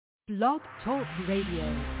Blog Talk Radio.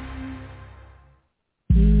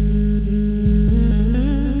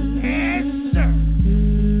 Yes, sir.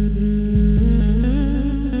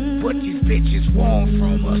 What these bitches want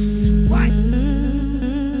from us? What?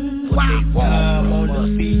 What they want from us?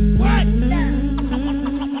 What?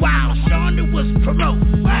 Wow, Shonda was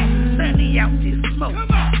promoted. What? Sunny out this smoke.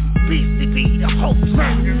 Come on. Beastie be the host.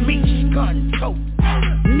 Murder me, gun tote.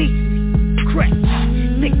 Niecy, Crack.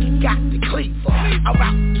 Nikki got the cleaver.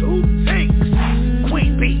 About two things.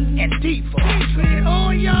 Queen Bee and Diva. Treated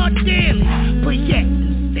all y'all daily, but yet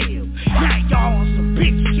and still. Now y'all on some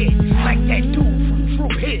big shit, like that dude from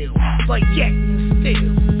Drew Hill. But yet and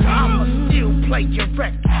still, I'ma still play your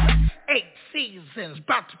record. 8 seasons,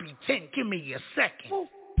 about to be 10, give me a second.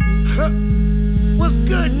 Huh? What's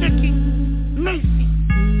good, Nikki? Macy?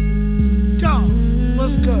 Dog,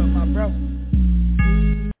 what's good, my bro?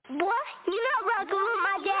 Boy, you not rockin' with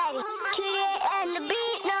my daddy. Kid and the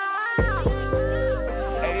beat, no.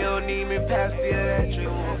 Hey, yo, need me past the electric.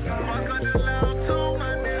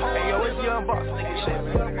 Hey, yo, it's Young Boss, nigga, shit,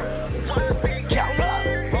 man. Count up.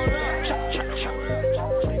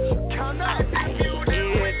 Count up.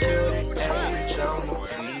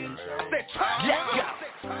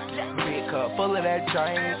 Big cup full of that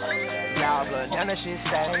drink. Y'all blood down that shit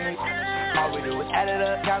stank. All we do is add it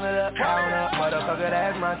up, count it up, count up. Motherfucker,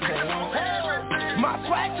 that's my team. My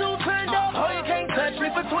swag too turned up. Oh, you can't touch me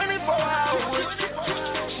for 24 hours.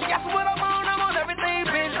 She asked me what I'm on everything,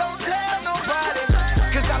 bitch. Don't tell nobody.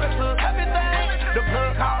 Cause I done took everything. The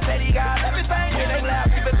plug called Betty got everything. It ain't loud,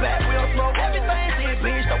 give it back. We don't smoke everything. See,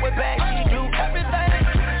 bitch, throw it back. She do everything.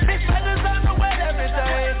 Bitch, let us underwear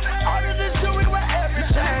everything. All of this jewelry wear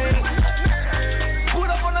everything. Put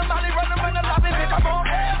up on the molly, run them in the lobby, bitch. I'm on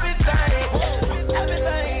everything.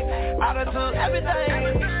 Everything. I done took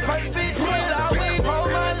everything. First bitch, pull out, we pull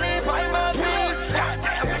my lip, bite my teeth.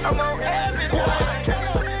 Goddamn, I'm on everything.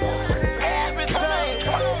 Everything.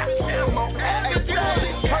 I'm on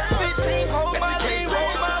everything. First bitch, team, hold my lead,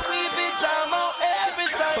 roll my weed, bitch. I'm on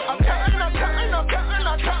everything. I'm counting.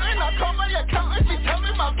 I call my accountant, she tell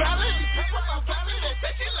me my balance.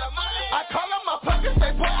 I call up my pocket,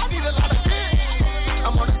 say, boy, I need a lot of shit.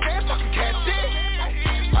 I'm on the stand, fucking can't sit.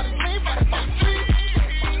 I done seen by the fucking street.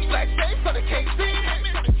 Black shade so they can't see.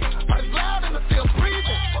 I was loud and I'm still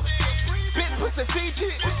breathing. Bitch, pussy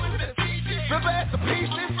Fiji. Rip ass to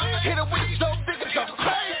pieces. Hit a with so thick and go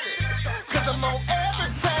crazy. Cause I'm on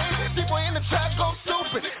everything. People in the trap go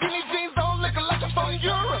stupid. These jeans don't look like I'm from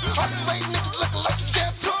Europe. All these late niggas looking like a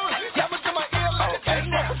damn tourist. Y'all look in my ear like a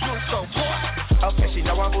damn juice, so boy. Okay, she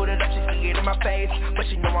know I'm booted up, she see it in my face. But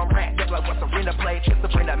she know I'm racked up like what Serena played.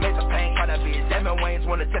 Schizophrenia, major pain, tryna be a Damon Wayans.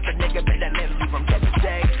 Wanna test a nigga, bet that live from day to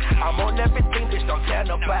day. I'm on everything, bitch, don't tell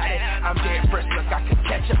nobody. I'm dead fresh, look, I can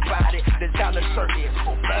catch a body. The dollar shirt is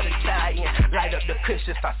full-blooded Italian. Light up the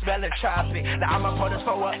cushion, start smelling tropic. Now I'm a partner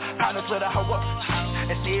for up, partners with a hoe up.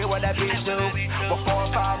 And see what that bitch do. Before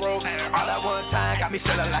 5 rows, all at one time, got me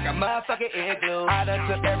feeling like a motherfucking igloo. I done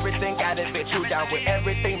took everything, got it, bitch, you down with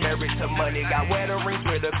everything. Married to money, got wedding rings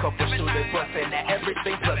with a couple shooters. Bustin' at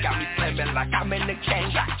everything, plus got me slamming like I'm in the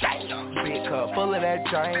king. Big cup full of that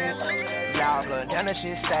drink. Y'all blood down that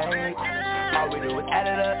shit stank. All we do is add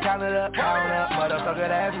it up, count it up, count up. Motherfucker,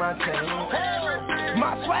 that's my team.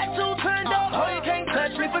 My swag too turned up. Oh, you can't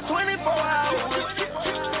touch me for 24 hours.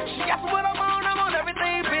 She asked me what I'm on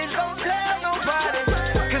everything, bitch. Don't tell nobody.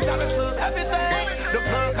 Cause I done took everything. The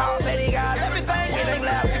plug called Betty got everything. It ain't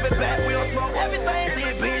loud, give it back. We don't smoke everything. See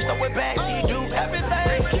a bitch, throw it back. She do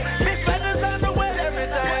everything. Bitch, let us underwear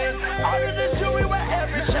everything. All of this jewelry wear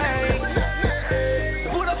everything.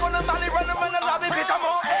 Put up on the molly, run them in the lobby, bitch. I'm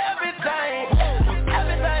on everything.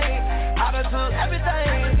 Everything. I done took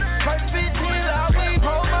everything. First bitch, he's out, we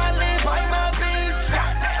pull my lead, bite my beat.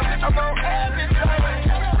 Goddamn, I'm on everything.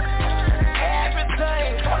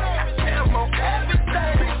 Everything. I'm on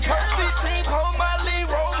everything. First bitch, team, hold my lead,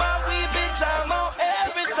 roll my weed, bitch. I'm on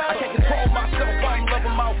everything. I can't control myself, I'm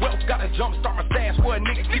loving my wealth. Gotta jumpstart my stash where a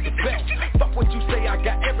nigga keep his belt. Fuck what you say, I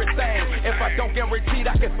got everything. If I don't guarantee,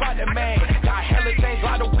 I can find a man. Got hella change,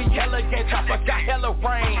 lot of weak, hella game chopper, got hella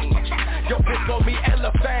rain. Yo, bitch gon' be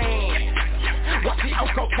hella fame. Watch the on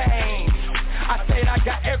cocaine. I said I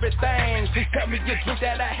got everything. Please tell me you drink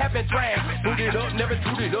that I haven't drank. Boot it up, never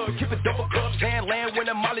toot it up. Keep it double cup, can land when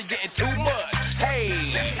the molly getting too much. Hey,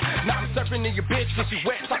 now I'm surfing in your bitch cause she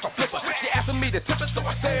wet like a flipper. She asking me to tip it, so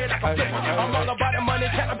I said I can flip her. I'm all about the money,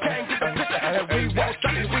 can get the picture. And we won't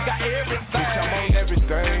stop it, we got everything. Bitch, I'm on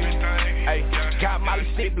everything. Hey, got Molly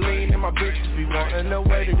stick lean and my bitches be wanting the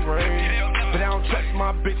wedding ring. But I don't trust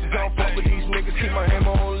my bitches, I don't fuck with these niggas. Keep my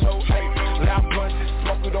hammer on low, hey. Loud bunches,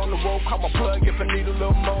 smoke it on the road, call my plug if I need a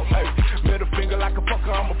little more, hey.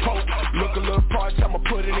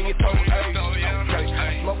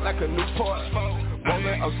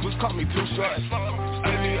 call me too short.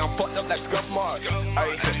 See me, I'm fucked up like Scuff Mark.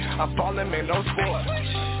 I'm falling, man, no sport.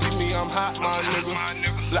 See me, I'm hot, my nigga.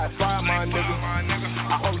 Like fire, my nigga.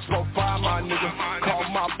 I only smoke fire, my nigga. Call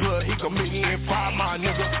my blood, he gon' meet me in fire, my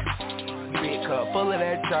nigga. Big cup full of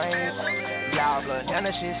that drink. Y'all blood, none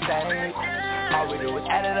of shit stay. All we do is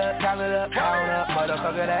add it up, count it up,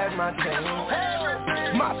 motherfucker, that's my team.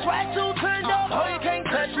 My swag too turned up, oh you can't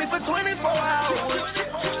touch me for 24 hours.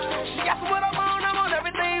 Guess what I'm on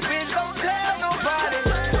everything, bitch, don't tell nobody.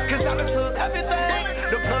 Cause I done took everything,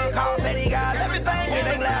 the plug called Betty got everything. It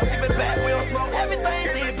ain't loud, keep it back, we don't smoke everything.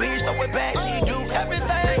 See the bitch, throw it back, she do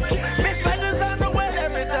everything. Miss Fingers underwear,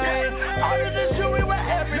 everything. All of this jewelry with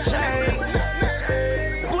every chain.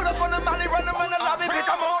 Put up on the molly, run the lobby, bitch,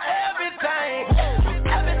 I'm on everything.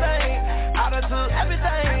 Everything, I done took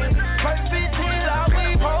everything. First 15, I'll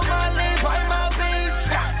leave, hold my lead, bite my beat.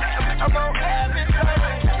 I'm on everything.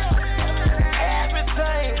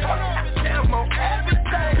 Everything, I'm on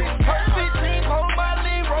everything. First 15, hold my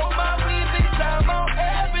lead, roll my weed, bitch, I'm on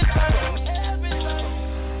everything.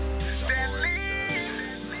 That lead,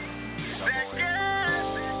 that gas,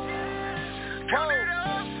 turn it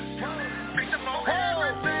up, bitch, I'm on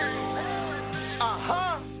everything.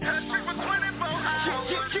 Touch me for 24 hours.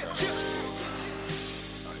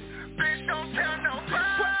 Bitch, don't tell nobody.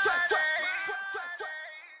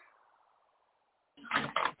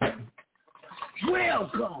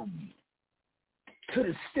 Welcome to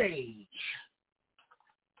the stage.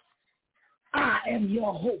 I am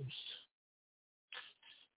your host,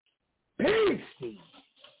 Pasty.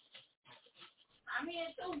 I'm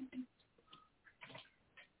here too.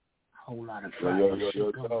 Whole lot of fire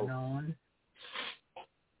shit going on.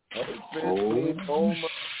 Oh my,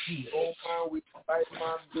 we fight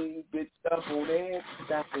my big bitch up on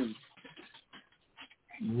everything.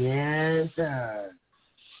 Yes, sir.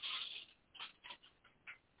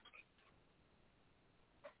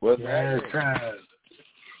 What's yes, happening? Sir.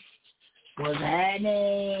 What's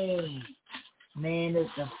happening? Man,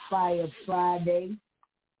 it's a Fire Friday.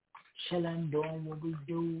 Chilling, doing what we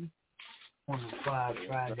do on a Fire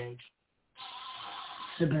Friday.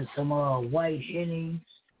 Sipping some white Hennies.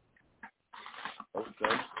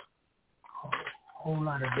 Okay. Whole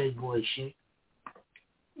lot of big boy shit.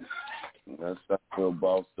 That's real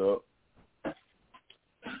bossed up.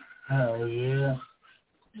 Hell yeah.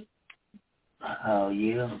 Hell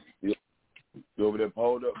yeah. You over there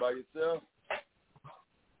pulled up by yourself?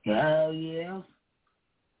 Hell yeah.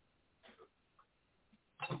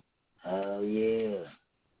 Hell yeah.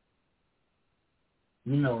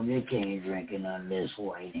 You know Nick ain't drinking on this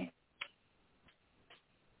white.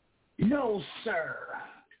 No, sir.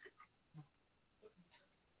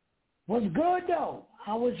 What's good, though?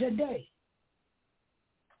 How was your day?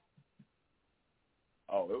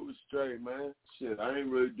 Oh, it was straight, man. Shit, I ain't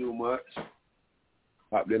really do much.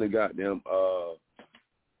 Popped in a goddamn,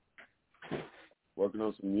 working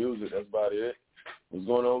on some music. That's about it. What's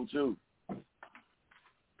going on with you?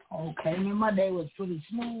 Okay, man, my day was pretty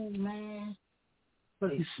smooth, man.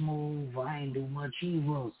 Pretty smooth. I ain't do much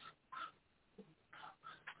either.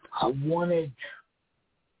 I wanted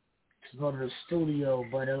to go to the studio,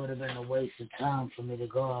 but it would have been a waste of time for me to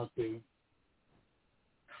go out there.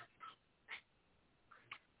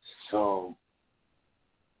 So,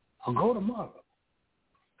 I'll go tomorrow.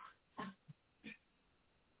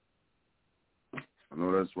 I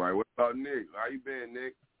know that's right. What about Nick? How you been,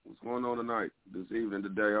 Nick? What's going on tonight, this evening,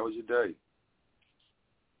 today? How was your day?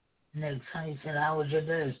 Nick, how you said, how was your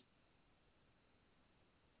day?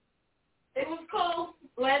 It was cool.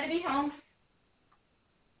 Glad to be home.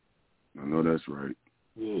 I know that's right.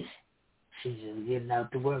 Yes. She's just getting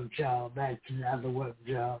out the work job, back to another work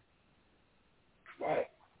job. Right.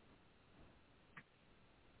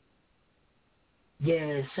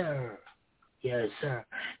 Yes, sir. Yes, sir.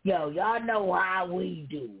 Yo, y'all know how we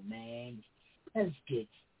do, man. Let's get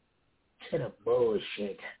to the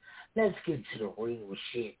bullshit. Let's get to the real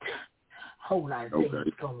shit. Whole lot of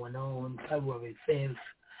things going on. February 5th,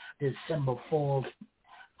 December 4th.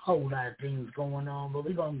 Whole lot of things going on, but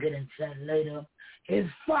we're going to get into that later. It's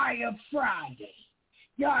Fire Friday.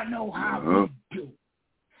 Y'all know how we do.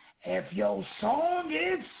 If your song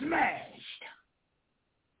is smashed,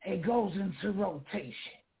 it goes into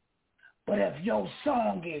rotation. But if your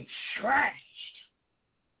song gets trashed,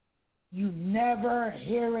 you never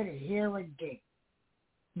hear it here again.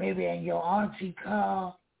 Maybe in your auntie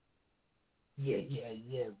car,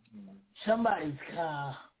 somebody's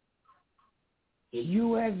car, a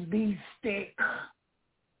USB stick,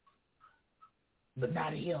 but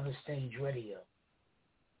not here on the stage radio.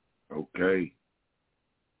 Okay.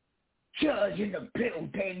 Judge in the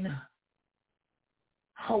building.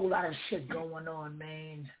 Whole lot of shit going on,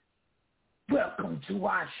 man. Welcome to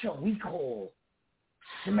our show we call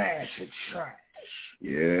Smash or Trash.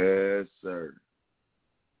 Yes, sir.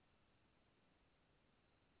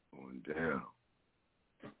 Going down.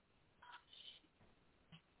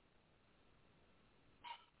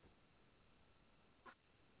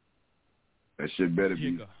 That shit better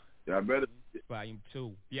be. Y'all better. Volume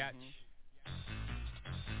 2. Biatch.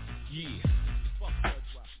 Yeah.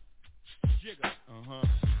 Jigga. Uh-huh.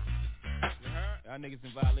 Y'all niggas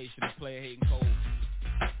in violation of player hating code.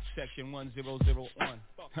 Section 1001.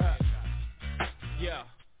 Huh. Yeah.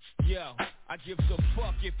 Yo, I give a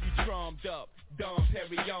fuck if you drummed up, Dom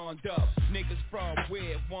Perignon up. Niggas from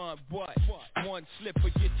where, want what? One slip or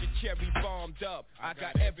get your cherry bombed up. I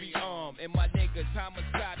got every arm, and my niggas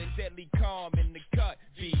homicide and deadly calm in the cut.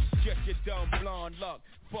 Be just your dumb blonde luck.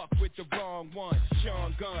 Fuck with the wrong one.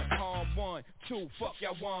 Sean Gunn, harm 1, 2, fuck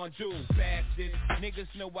y'all wanna do. Bastards, niggas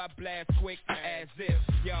know I blast quick as if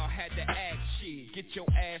y'all had to act shit. Get your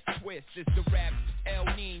ass twist, it's the rap El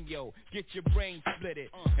Nino. Get your brain split it.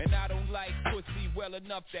 And I don't like pussy well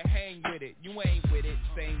enough to hang with it. You ain't with it,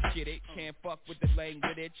 same shit it. Can't fuck with the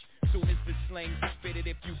language. Soon as the slang spit it,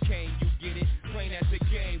 if you can, you get it. Plain as a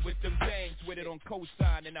game with them bangs with it on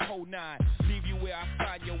cosign and the whole 9. Leave you where I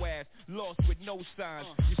find your ass, lost with no signs.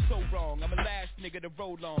 You're so wrong, I'm the last nigga to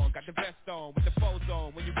roll on. Got the vest on, with the foes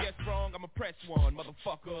on. When you guess wrong, I'ma press one,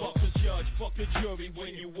 motherfucker. Fuck the judge, fuck the jury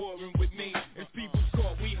when you warring with me. It's people's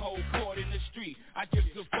court, we hold court in the street. I give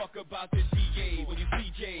a fuck about the DA. When you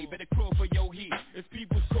CJ, better crawl for your heat. It's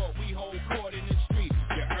people's court, we hold court in the street.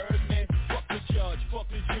 You heard me? Fuck the judge, fuck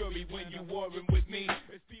the jury when you warring with me.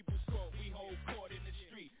 It's people's court, we hold court in the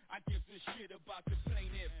street. I give a shit about the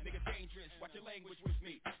plaintiff. Nigga dangerous, watch your language with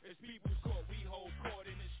me. It's people's court, we hold court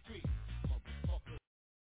in the street.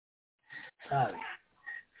 Sorry.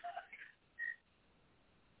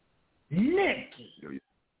 Nikki.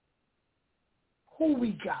 Who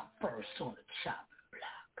we got first on the chopping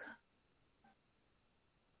block?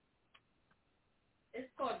 It's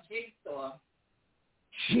called Jigsaw.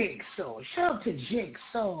 Jigsaw. Shout out to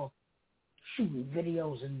Jigsaw. Shooting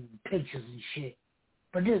videos and pictures and shit.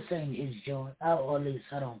 But this ain't his joint. Or at least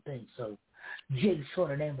I don't think so. Jigsaw,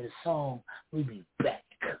 the name of the song. We be back.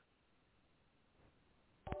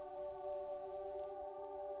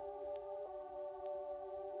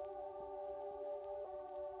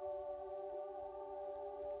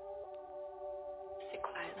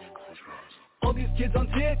 All these kids on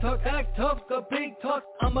TikTok act tough, got big talk.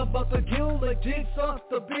 I'm about to kill like Jigsaw,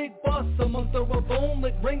 the big boss. I'm on the bone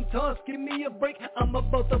like ring toss. Give me a break, I'm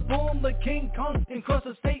about to boom like King Kong and cross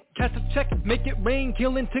the state. Catch a check, make it rain.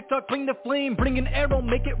 Killing TikTok, bring the flame. Bring an arrow,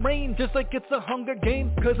 make it rain. Just like it's a Hunger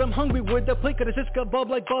Game. Cause I'm hungry with the plate. Cause I just got bob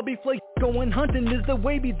like Bobby Flay. Going hunting is the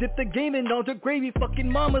way we dip the game in all the gravy. Fucking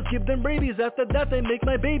mamas give them rabies. After that they make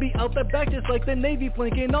my baby out the back just like the Navy.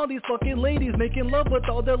 Flanking all these fucking ladies. Making love with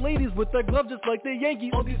all the ladies with their gloves just like the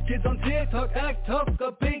Yankees. All these kids on TikTok act tough,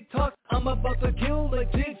 got big talk. I'm about to kill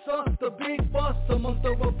like Jigsaw, the big boss. Someone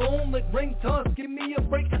throw a bone like ring toss. Give me a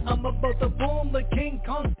break, I'm about to boom like King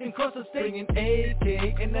Kong and cross the state. Bringing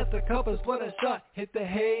AK and at the cup is what I shot. Hit the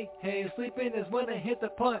hay, sleeping is when I hit the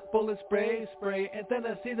pot. Bullet spray, and then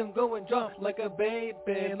I see them go and drop like a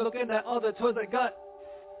baby. Looking at all the toys I got.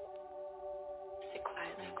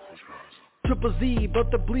 Triple Z,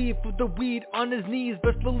 about to bleed for the weed on his knees.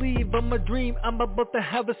 Best believe I'm a dream, I'm about to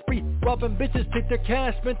have a spree. Robbing bitches, take their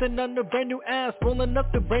cash, spending on a brand new ass. Rolling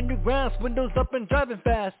up the brand new grass, windows up and driving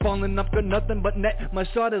fast. Falling up for nothing but net, my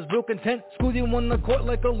shot is real content. School you on the court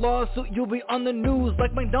like a lawsuit, you'll be on the news.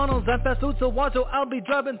 Like McDonald's at fast food, so watch how I'll be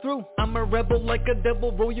driving through. I'm a rebel like a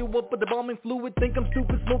devil, roll you up with the bombing fluid. Think I'm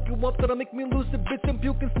stupid, smoke you up, that'll make me lucid. Bitch, I'm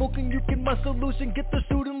puking, smoking, you can my solution. Get the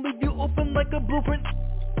shooting, leave you open like a blueprint.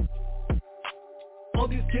 All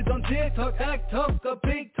these kids on TikTok act tough, got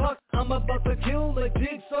big talk. I'm about to kill like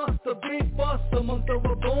Jigsaw, the big boss. Someone throw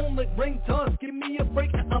a bone like ring toss. Give me a break,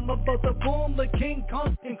 I'm about to boom like King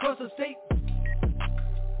Kong and cross the state.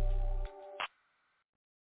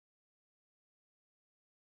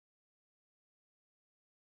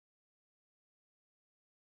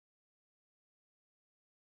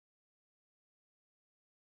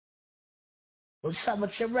 What's up with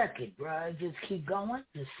your record, bro? Just keep going?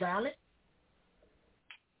 Just solid?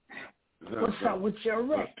 What's up with your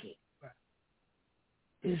record?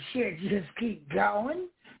 This shit just keep going?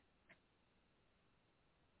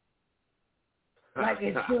 Like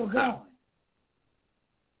it's still going?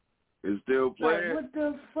 It's still playing? Like, what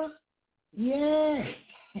the fuck? Yeah.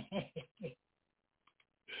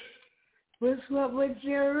 What's up with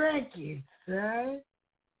your record, son?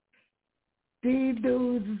 These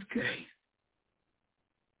dudes is crazy.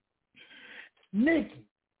 Nikki,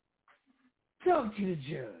 talk to the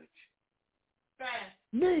judge. Fast.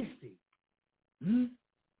 Nasty,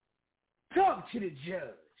 talk to the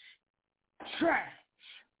judge. Trash.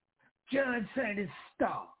 Judge said it's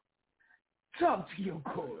stop. Talk to your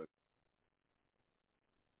court.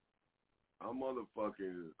 I'm going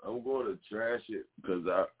to trash it because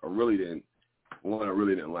I really didn't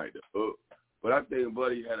like the hook. But I think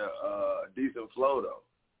Buddy had a decent flow, though.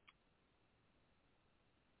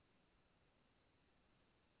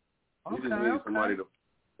 He just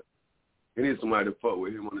needs somebody to fuck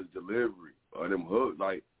with him on his delivery or them hooks.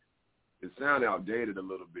 Like, it sounded outdated a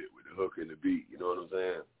little bit with the hook and the beat. You know what I'm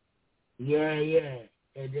saying? Yeah,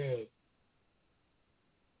 it did.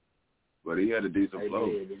 But he had a decent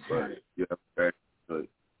flow.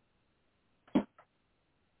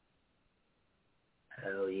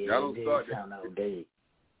 Hell yeah, y'all don't start sound outdated.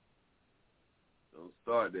 Don't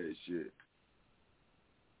start that shit.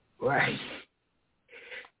 Right.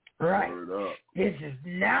 This is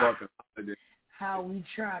not how we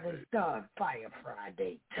try to start Fire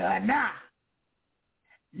Friday. Tonight.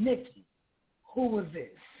 Nikki, who was this?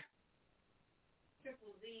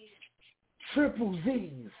 Triple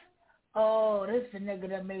Z's. Oh, this the nigga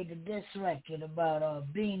that made the diss record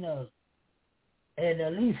about Bina and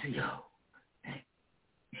Alicio.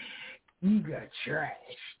 You got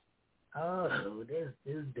trashed. Oh, this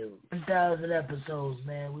dude. 1,000 episodes,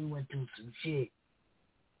 man. We went through some shit.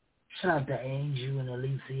 Shout out to Angel and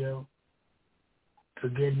Alicio for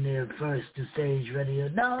getting there first to Stage Radio.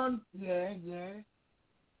 No, yeah.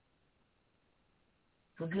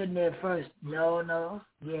 For getting there first. No.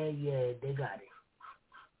 Yeah, they got it.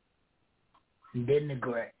 And then the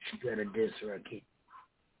Gretsch got a diss record.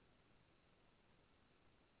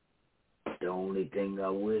 The only thing I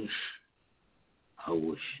wish a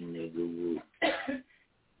nigga would.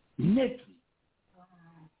 Nikki,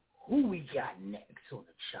 who we got next on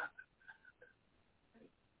the chopper?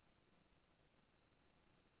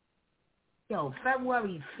 Yo,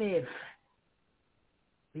 February 5th,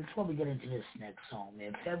 before we get into this next song,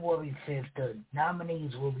 man, February 5th, the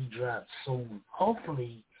nominees will be dropped soon.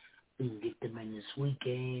 Hopefully, we can get them in this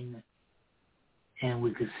weekend, and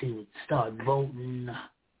we can start voting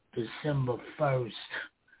December 1st.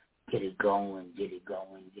 Get it going.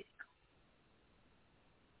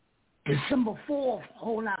 December 4th, a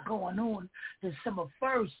whole lot going on. December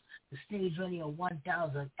 1st, the Stage Radio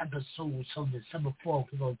 1,000 episodes. So December 4th,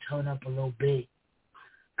 we're going to turn up a little bit.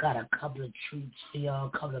 Got a couple of treats for y'all,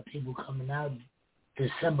 a couple of people coming out.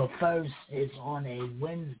 December 1st is on a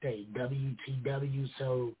Wednesday, WTW,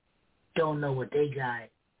 so don't know what they got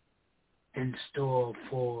in store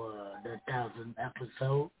for the 1,000th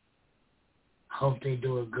episode. Hope they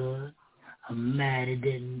do it good. I'm mad it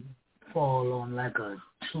didn't fall on like a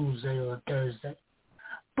Tuesday or a Thursday.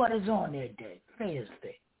 But it's on their day. Fair is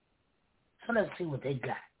fair. So let's see what they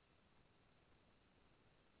got.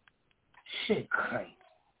 Shit crazy.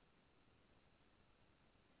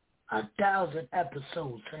 1,000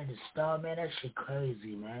 episodes trying to start, man. That shit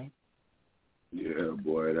crazy, man. Yeah,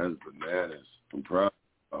 boy, that's bananas. I'm proud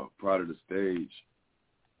of the stage.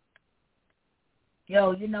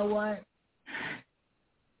 Yo, you know what?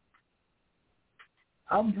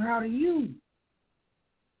 I'm proud of you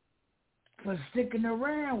for sticking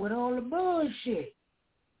around with all the bullshit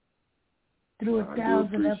through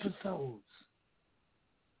 1,000 episodes.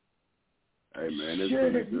 Hey, man, it's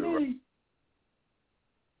really good.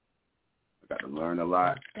 I got to learn a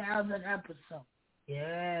lot. 1,000 episodes.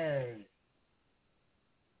 Yeah.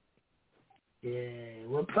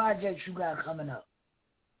 What projects you got coming up?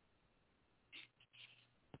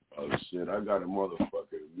 Oh, shit, I got a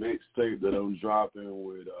motherfucking mixtape that I'm dropping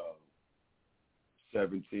with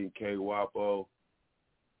 17K Wapo.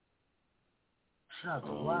 Shout out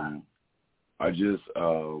to WAP. I just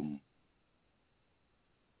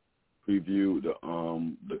previewed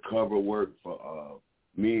the cover work for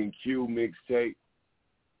Me and Q mixtape.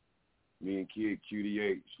 Me and Kid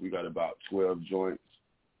QDH. We got about 12 joints.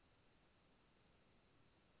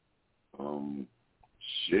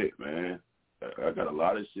 Shit, man. I got a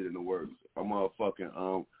lot of shit in the works. I'm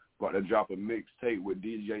motherfucking about to drop a mixtape with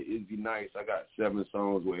DJ Izzy Nice. I got 7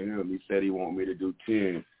 songs with him. He said he want me to do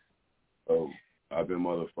 10. So I've been I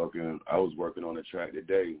was working on a track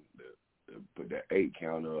today to put that 8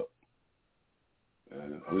 count up.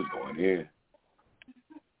 And I was going in.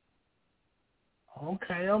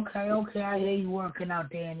 Okay. I hear you working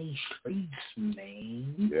out there in these streets,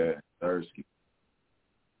 man. Yeah, thirsty.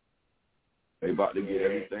 They about to get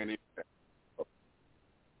everything in.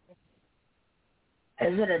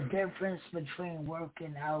 Is it a difference between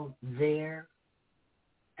working out there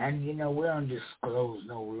And, we don't disclose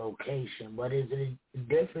no location, but is it a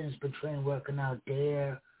difference between working out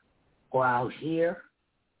there or out here?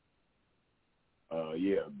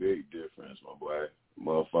 Yeah, big difference, my boy.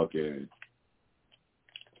 Motherfucking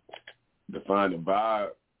to find the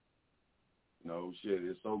vibe. Shit,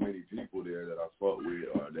 there's so many people there that I fuck with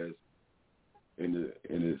or that's in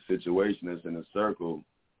the situation that's in the circle.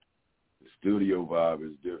 The studio vibe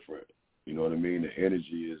is different. You know what I mean? The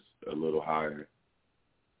energy is a little higher.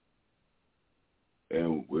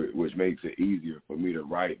 And which makes it easier for me to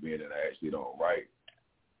write, being that I actually don't write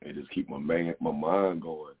and just keep my mind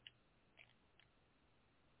going.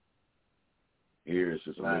 Here it's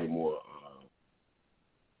just a little more,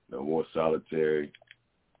 more solitary.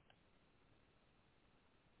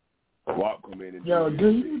 Walk come in and do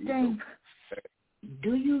you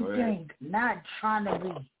think not trying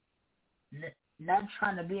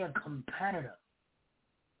to be a competitor,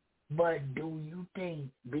 but do you think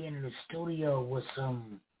being in the studio with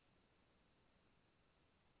some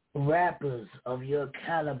rappers of your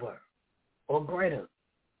caliber or greater,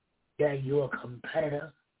 that you're a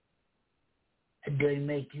competitor? Do they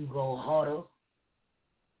make you go harder?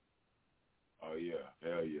 Oh, yeah.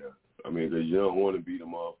 Hell yeah. I mean, because you don't want to be the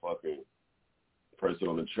motherfucking person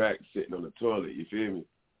on the track sitting on the toilet. You feel me?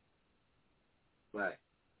 Right.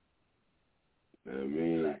 You know what I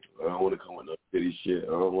mean? Right. I don't want to come with no shitty shit. I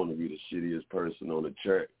don't want to be the shittiest person on the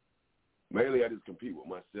track. Mainly, I just compete with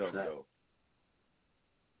myself, right. though.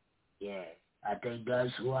 Yeah. I think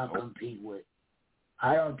that's who I compete with.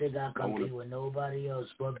 I don't think I compete with nobody else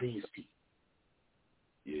but Beastie.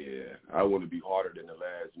 Yeah, I want to be harder than the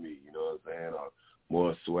last me, you know what I'm saying? Or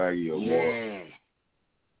more swaggy or more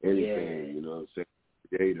anything, you know what I'm saying?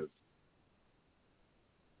 Creative.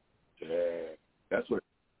 Yeah, that's what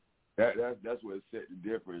it set the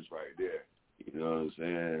difference right there. You know what I'm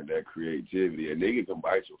saying? That creativity. A nigga can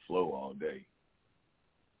bite your flow all day,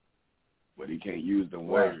 but he can't use them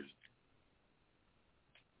words.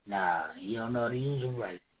 Nah, you don't know how to use them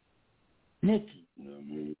right. Nikki. You know what I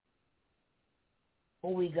mean?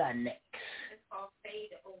 What we got next? It's called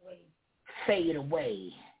Fade Away. Fade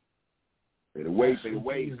Away. Fade away, That's fade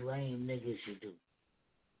away. These lame niggas should do.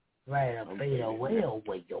 Right, fade away,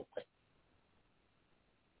 away, away.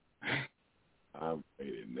 I'm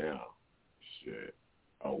faded now. Shit.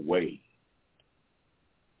 Away.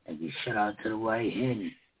 And you shout out to the right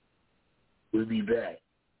hand. We'll be back.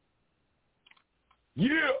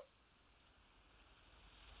 Yeah.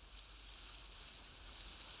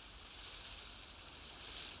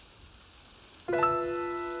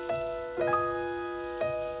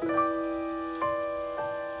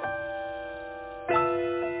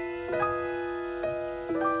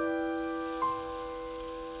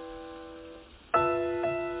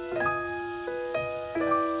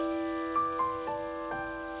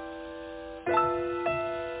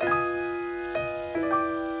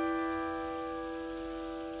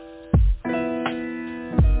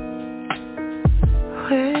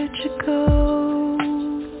 Where'd you go?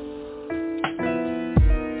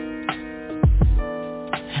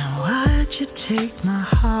 And why'd you take my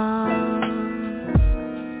heart?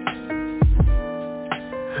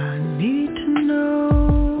 I need to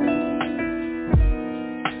know,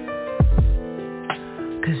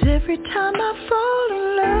 'cause every time I fall in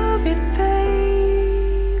love it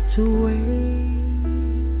fades away.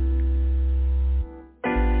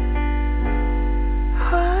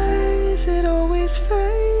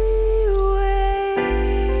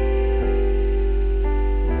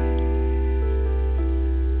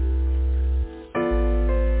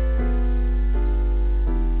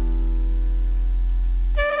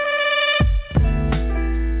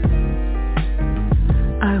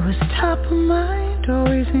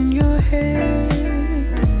 Always in your head.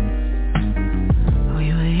 Oh,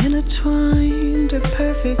 you were intertwined, a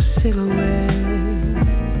perfect silhouette,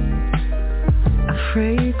 a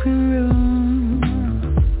fragrant room,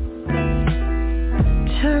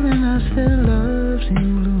 telling us that love's in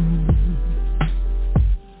bloom.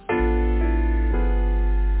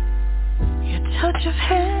 Your touch of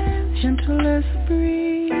hand, gentle as a breeze.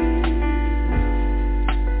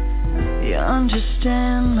 You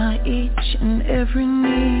understand my each and every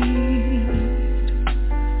need.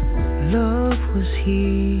 Love was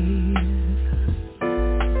here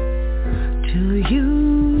till you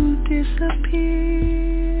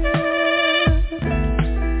disappeared.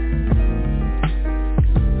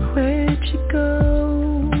 Where'd you go?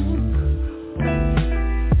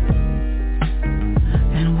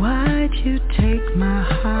 And why'd you take my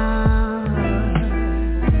heart?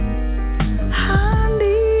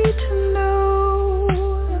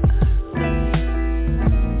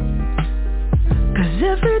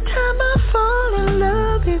 Every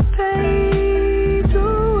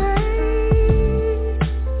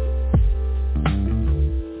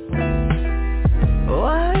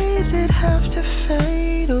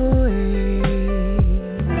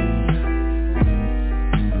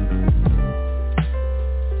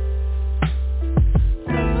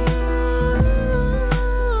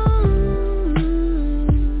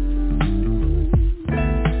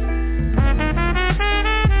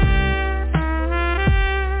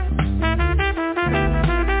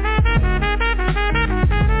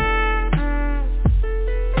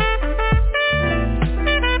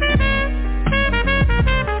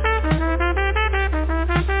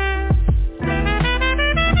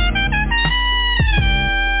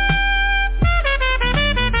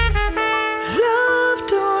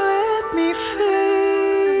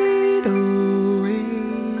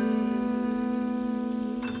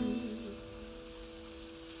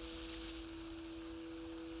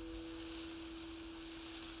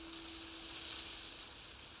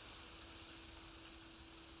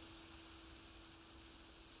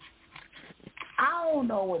don't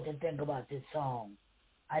know what to think about this song.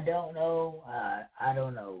 I don't know. I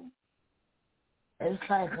don't know. It's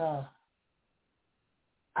like I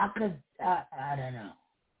don't know.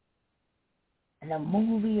 In a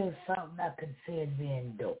movie or something, I could see it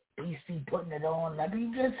being dope. He's be putting it on like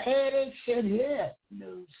he just had that shit here.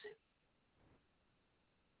 No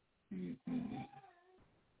shit.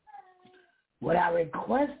 Would I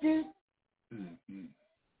request it?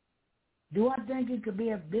 Do I think it could be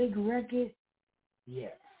a big record?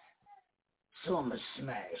 Yes. So I'm going to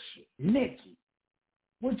smash it. Nikki,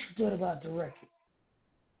 what you thought about the record?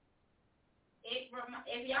 If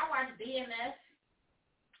y'all watch BMF,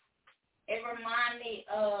 it reminds me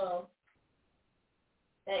of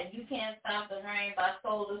that You Can't Stop the Rain by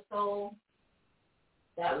Soul to Soul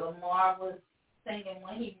that Lamar was singing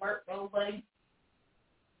when he murked nobody.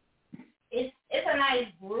 It's a nice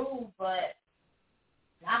groove, but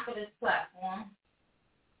not for this platform.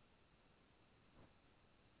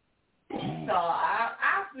 So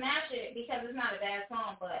I'll smash it because it's not a bad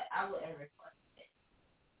song, but I wouldn't request it.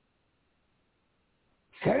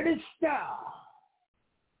 Curtis Starr.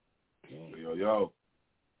 Yo.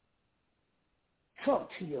 Talk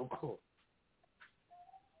to your court.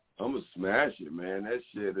 I'm gonna smash it, man. That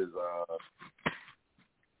shit is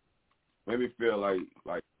made me feel like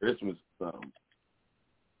Christmas or something.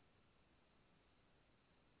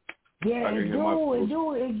 Yeah,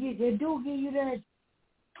 it do give you that,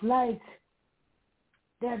 like,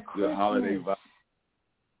 that Christmas. The holiday vibe.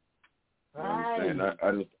 Right. You know what I'm saying?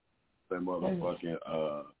 I just that motherfucking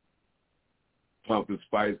pumpkin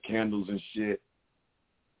spice candles and shit.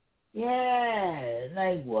 Yeah,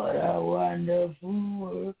 like what a wonderful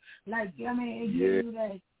world. Like, I mean, it gives you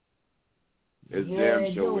that. It's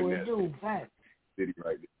damn show in that city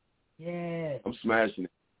right there. Yeah. I'm smashing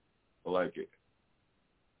it. I like it.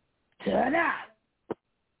 Turn out.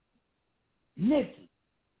 Nikki.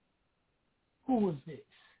 Who was this?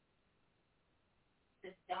 The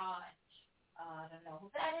Dodge. I don't know who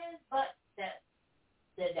that is, but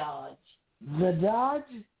the Dodge. The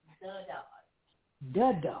Dodge? The Dodge.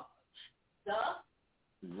 The Dodge.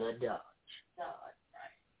 The Dodge. Dodge,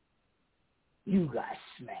 right. You got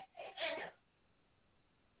smashed.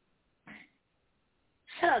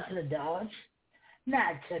 Shout out to the Dodge.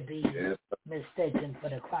 Not to be mistaken for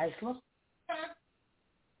the Chrysler.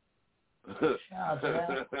 Shout out to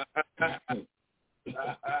that.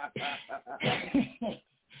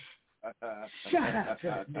 Shout out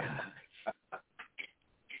to the Dodge.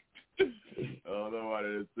 I don't know why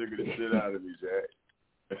they're sick of the shit out of me, Jack.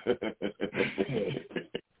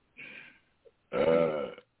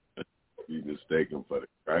 Be mistaken for the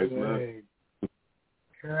Chrysler.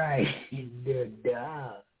 Right, the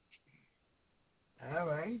Dodge. All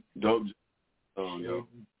right. Dope song, yo.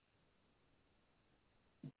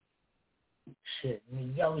 Shit,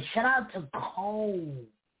 yo, shout out to Cole.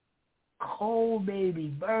 Cole, baby,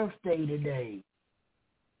 birthday today.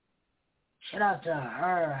 Shout out to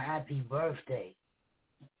her. Happy birthday.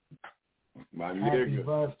 My Happy nigga.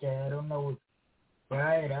 birthday. I don't know.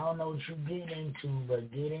 Right, I don't know what you get into,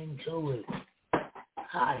 but get into it.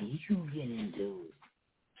 How you get into it.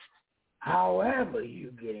 However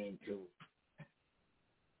you get into it.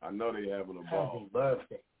 I know they having a ball. Happy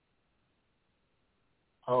birthday.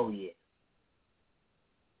 Oh, yeah.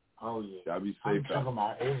 Oh, yeah. Gotta be I'm safe. talking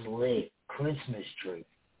about it's lit. Christmas tree.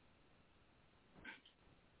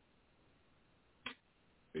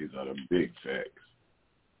 These are the big facts.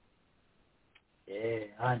 Yeah,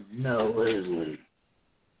 I know it's lit.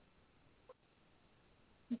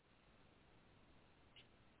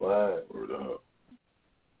 Word up.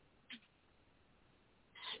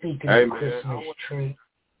 Speaking of Christmas tree.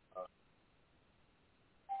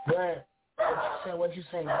 What you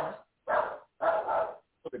say, man? I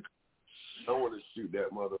want to shoot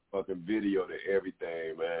that motherfucking video to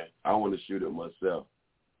everything, man. I want to shoot it myself.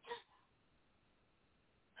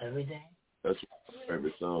 Everything? That's my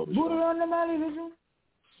favorite song. Put it on the television.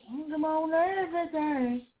 Come on,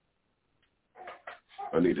 everything.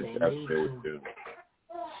 I need to tap it too.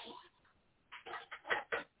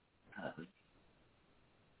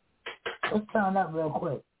 Let's turn up real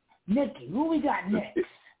quick. Nikki, who we got next?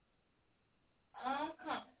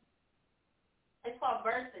 It's called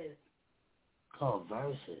Versus. Called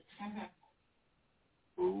Versus.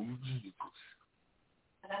 Oh, Jesus.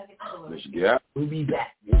 We'll be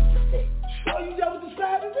back. This is the thing. Oh, you just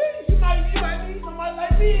described me. You might need somebody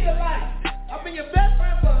like me in your life. I've been your best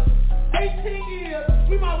friend for 18 years.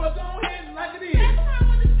 We might well go ahead and like it is. That's how I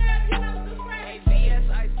want to describe you. ABS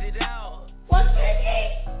iced it out. What's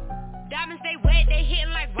it? Diamonds, they wet, they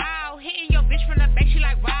hitting like wow. Hitting your bitch from the back, she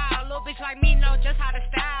like wow. Little bitch like me know just how to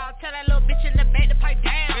style. Tell that little bitch in the back to pipe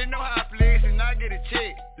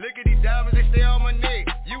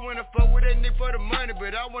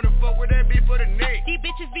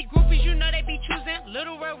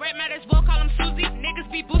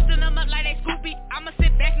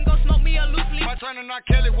not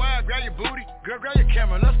Kelly Wide, grab your booty. Girl, grab your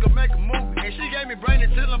camera, let's go make a movie. And she gave me brain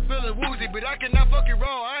until I'm feeling woozy, but I cannot fuck it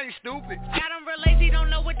wrong, I ain't stupid. Got him real lazy, don't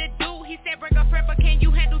know what to do. He said bring a friend, but can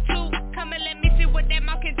you handle two? Come and let me see what that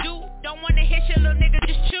mouth can do. Don't wanna hear shit, little nigga,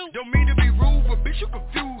 just chew. Don't mean to be rude, but bitch, you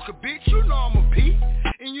confused. Cause bitch, you know I'm a P,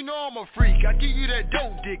 and you know I'm a freak. I give you that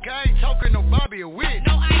dope dick, I ain't talking no Bobby or Whit.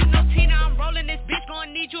 No, I ain't no Tina, I'm rolling this bitch.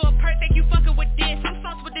 Gonna need you a perk, think you fucking with this. I'm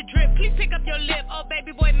sauce with the drip, please pick up your lip. Oh,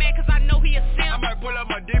 baby boy mad cause I know he a simp. I might pull out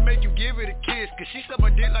my dick, make you give it a kiss. Cause she suck my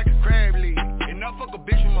dick like a crab lead. And I fuck a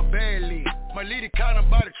bitch with my bad lead. My lead is counted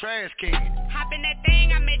by the trash can. Hop in that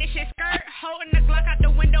thing, I made this shit skirt. Holding the Glock out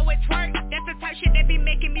the window, it twerk. That's the type shit that be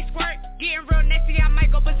making me squirt. Getting real nasty, I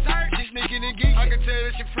might go berserk. She sneaking and geeking, I can tell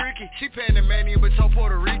that she freaky. She Panamanian but so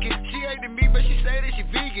Puerto Rican. She ate the meat but she say that she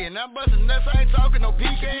vegan. I'm busting nuts, I ain't talking no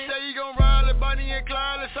peeking. She say you gon' ride like Bonnie and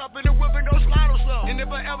Clyde. Let's hop in the whip and go slide on something. And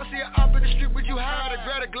if I ever see her up in the street with you high, to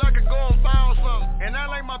grab a Glock and go and find something. And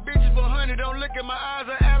I like my bitches for honey, don't look at my eyes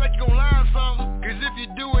and act like you gon' lie or something. Cause if you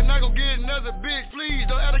do and I gon' get another bitch, please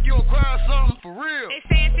don't act like you gon' cry or something, for real. They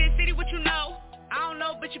say in Sin City what you know. I don't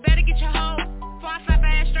know, but you better get your hoe. Before I slap her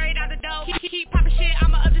ass straight out the door. Keep poppin' shit,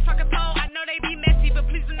 I'ma up this fucking pole. I know they be messy, but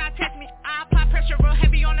please do not test me. I apply pressure real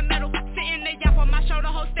heavy on the metal. Sitting there, yap on my shoulder,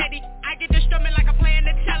 hold steady. I get the strumming like I'm playing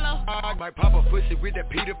the cello. I might pop a pussy with that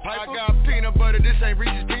Peter Piper. I got peanut butter, this ain't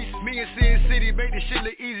Reese's Pieces. Me and Sin City make this shit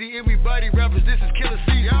look easy. Everybody rappers, this is Killer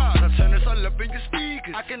C. Yeah, I turn this all up in your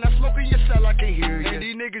speakers. I cannot smoke in your cell, I can hear you. And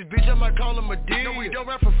these niggas, bitch, I might call them a deal. No, we don't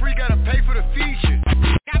rap for free, gotta pay for the feature.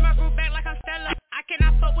 Got my groove back like I'm Stella. I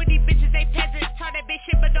cannot fuck with these bitches, they peasants. Talk that bitch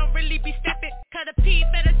shit, but don't really be stepping. Cut a P,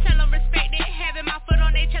 better tell them respect it. Having my foot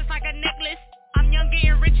on their chest like a necklace. I'm young,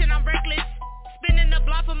 getting rich, and I'm reckless. Spinning the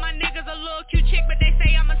block for my niggas, a little cute chick, but they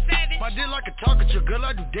say I'm a savage. My dick like a talkative, girl,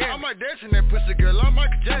 I do dance. I might dance in that pussy, girl, I'm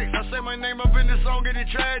Michael Jackson. I say my name up in this song, get it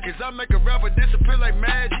tragic. Cause I make a rapper disappear like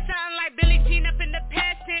magic. Sound like Billie Jean up in the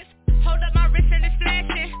past tense. Hold up my wrist and it's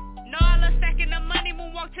flashing. Know I love stacking the money,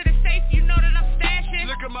 moonwalk to the safe, you know that I'm stashing.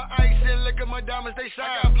 Look at my ice and look at my diamonds, they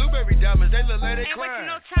shine. I got blueberry diamonds, they look like they crying. Ain't wasting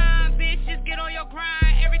no time, bitch, just get on your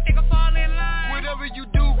grind. Everything will fall in line. Whatever you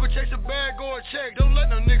do, go chase a bag, go and check. Don't let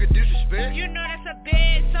no nigga disrespect. You know that's a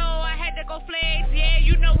bed, so I had to go flex. Yeah,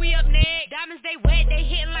 you know we up next. Diamonds, they wet, they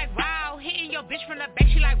hitting like wow. Hitting your bitch from the back,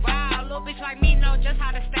 she like wow. Little bitch like me know just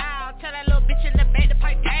how to style. Tell that little bitch in the back to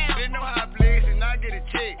pipe down. They know how I flex and I get a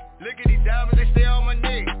check. Look at these diamonds, they stay on my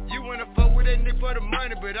neck. You wanna fuck with that nigga for the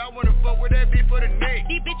money, but I wanna fuck with that bitch for the neck.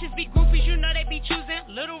 These bitches be groupies, you know they be choosing.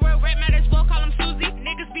 Little real rap, might as well call them Susie.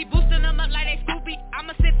 Niggas be boosting them up like they Scoopy.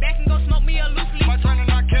 I'ma sit back and go smoke me a loosely. My turn to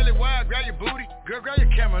not Kelly Wide, grab your booty. Girl, grab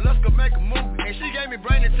your camera, let's go make a movie. And she gave me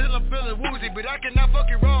brain until I'm feeling woozy, but I cannot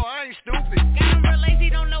fuck it wrong, I ain't stupid. Got him real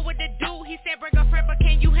lazy, don't know what to do. He said bring a friend, but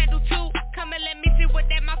can you handle two? Come and let me see what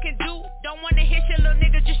that mouth can do. Don't wanna hear shit, little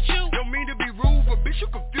nigga, just chew. Don't mean to be rude, but bitch, you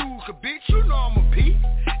confused. Cause bitch, you know I'm a P,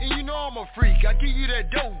 and you know I'm a freak. I give you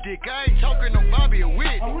that dope dick, I ain't talking no Bobby or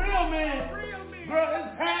Whit. A real man, girl,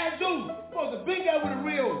 it's high dude. Supposed to be there with a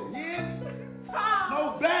real one, yeah?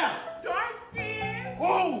 No doubt. Dark skin.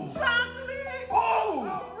 Oh. Chocolate. Oh. A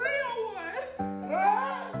real one.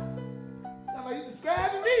 Somebody you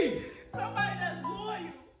describing me. Somebody that's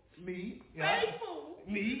loyal. Me. Faithful.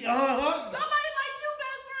 Me. Somebody like you,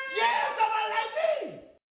 best friend. Yeah, somebody like me.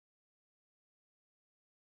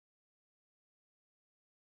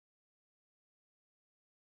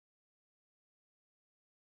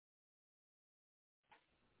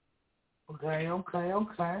 Okay.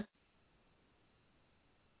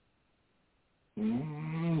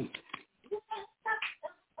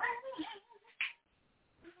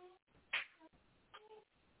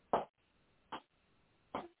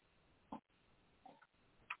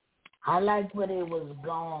 I like where they was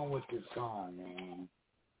going with the song, man.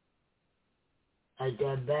 Like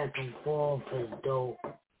that back and forth is dope.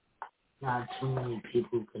 Not too many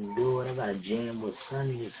people can do it. I got a jam with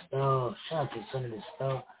Sonny the Star. Shout out to Sonny the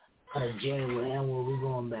Star. Got a jam with him where we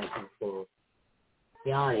going back and forth.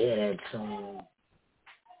 Y'all hear that song.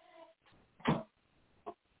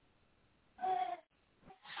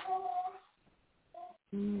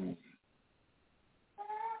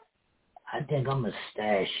 I think I'm a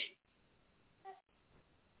stash.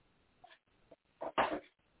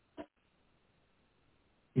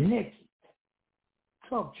 Nikki,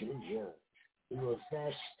 talk to the judge. You go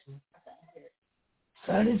stash too?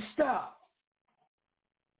 Sonny stop.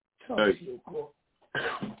 Talk to your court.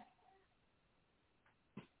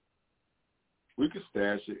 We could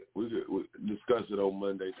stash it. We could discuss it on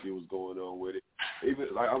Monday. See what's going on with it. Even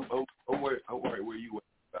like I'm right where you at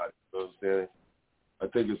about it. You know what I'm saying? I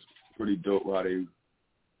think it's pretty dope how they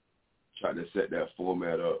tried to set that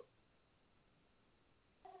format up.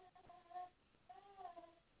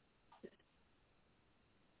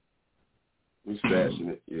 We stashing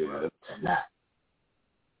it, yeah. Tonight,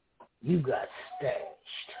 you got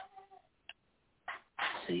stashed.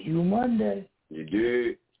 See you Monday. You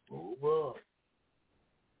did. Hold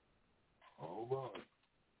on.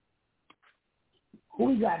 Who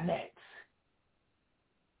we got next?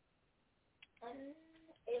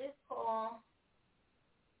 It is called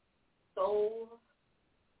Soul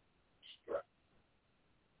Struck.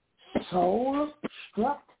 Soul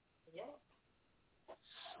Struck? Yeah.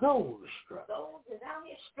 Soul Struck. Soul is out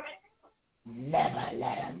here strutting. Never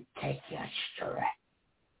let him take your strap.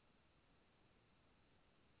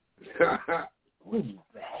 We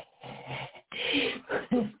back.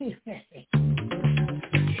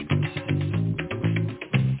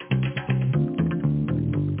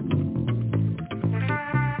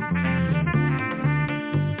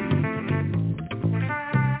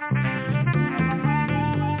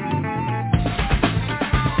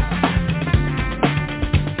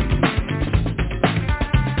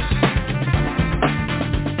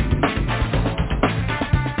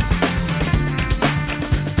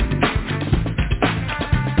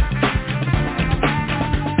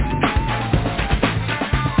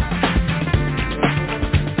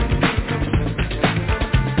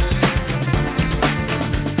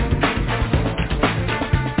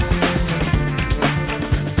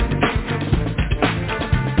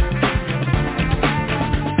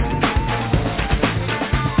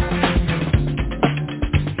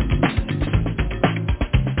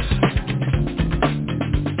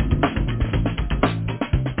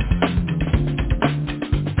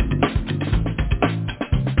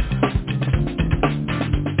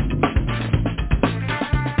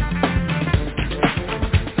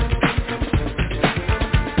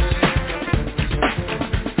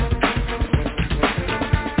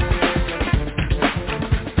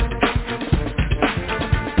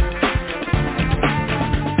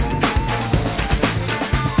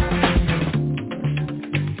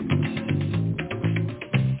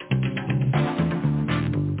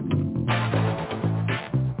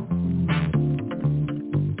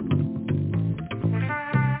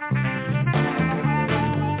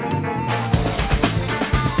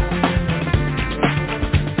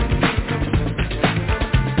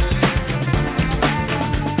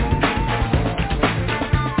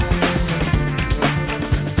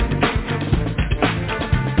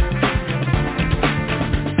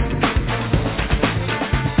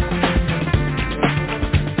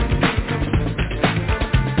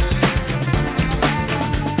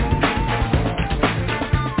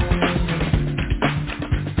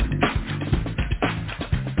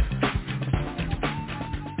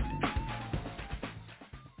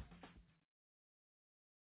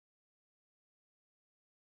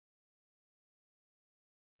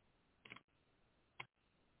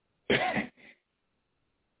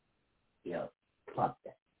 Yo, fuck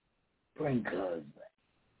that. Bring cuz back.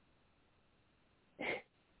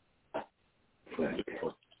 Bring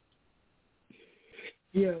cuz.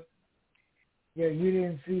 Yo, you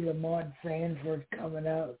didn't see Lamont Sanford coming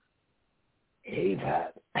out? Hip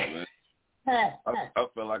hop. I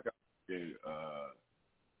feel like I'm in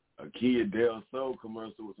a Kia Del Sol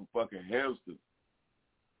commercial with some fucking hamsters.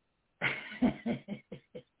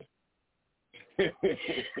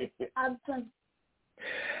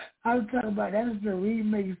 I'm talking about that's the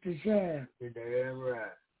remix to Shine. You're damn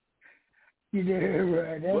right.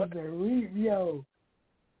 That's what? The remix, yo.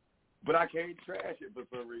 But I can't trash it for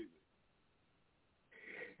some reason.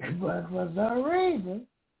 But for some reason,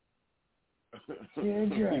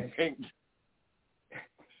 you can't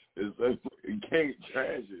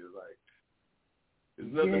trash it. It's like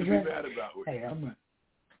there's nothing to be mad about with it.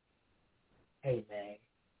 Hey man,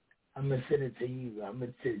 I'm gonna send it to you. I'm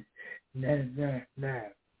gonna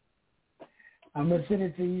send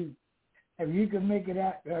it to you. If you can make it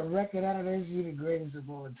out a record out of this, you're the greatest of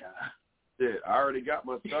all time. Yeah, I already got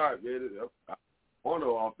my start, man. I want to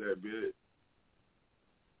off that bit.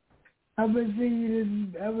 I'm gonna see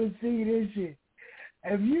you this shit.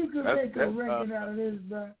 If you can make a record out of this,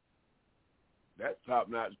 bro. That's top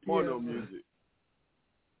notch porno music.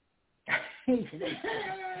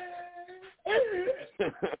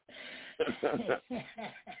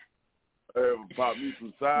 Pop me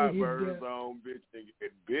some sideburns on, bitch, and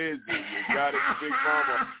get busy. You got it, Big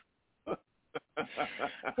Mama.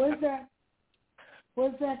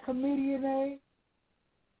 What's that comedian name?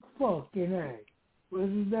 Fucking name.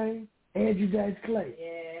 What's his name? Andrew Dice Clay.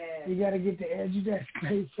 Yeah. You gotta get the Andrew Dice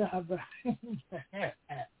Clay sideburns.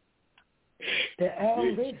 The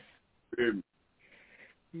Elvis.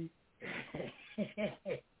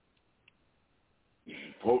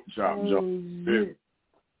 Pork chop, John. Yeah,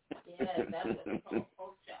 that was called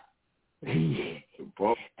pork chop. Yeah. The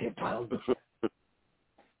pork chop.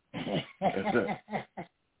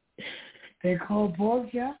 They call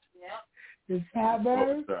pork chop? Yep. The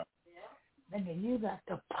sideburns? Yep. Nigga, you got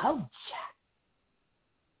the pork chop.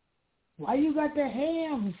 Why you got the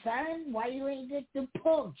ham, son? Why you ain't get the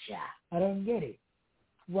pork chop? I don't get it.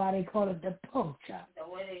 Why they call it the pork chop? The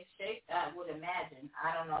way they shaped, I would imagine.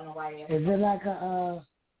 I don't know nobody else. Is it like a,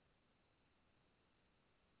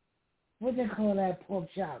 what they call that pork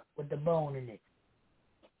chop with the bone in it?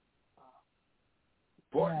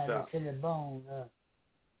 Pork chop. They said the bone.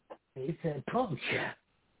 They said pork chop.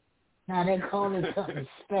 Now they call it something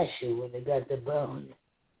special when they got the bone.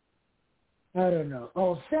 I don't know.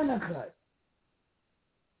 Oh, center cut.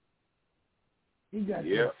 You got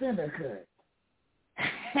the center cut.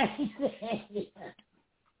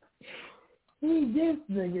 This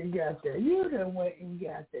nigga got that. You done went and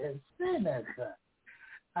got that center cut.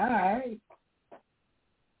 All right.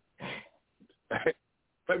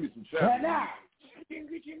 Play me some trap.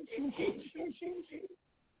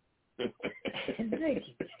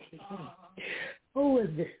 Who is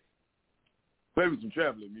this? Play me some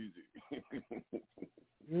traveling music.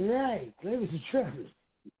 Right. Play me some traveling.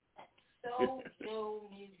 Soul Joe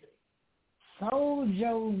music. Soul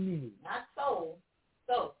Joe music. Not soul.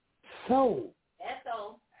 Soul. Soul.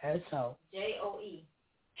 S-O. S-O. J-O-E.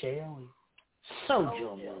 J-O-E. Soul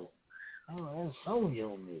Joe music. Oh, that's Soul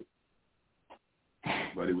Joe music.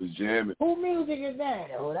 But it was jamming. Who music is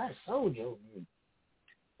that? Oh, that's Soul Joe music.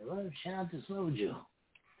 Well, shout out to Soul Joe.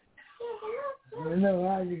 I don't know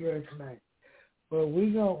how you go tonight. But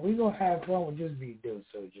we gonna have fun with this beat though,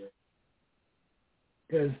 Soulja.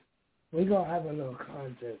 Because we gonna have a little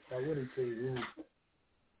contest. I wanna see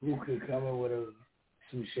who could come up with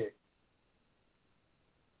some shit.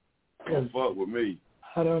 Don't fuck with me.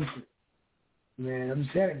 I don't. Man, I'm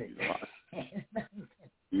telling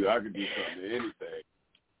you. I could do something to anything.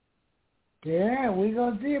 Yeah, we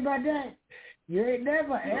gonna see about that. You ain't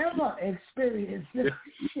never ever experienced this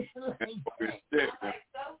shit like that.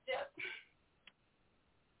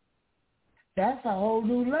 That's a whole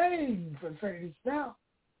new lane for certain stuff.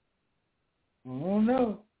 I don't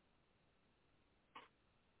know.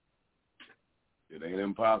 It ain't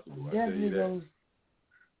impossible. I tell you that.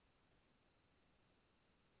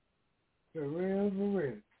 For real.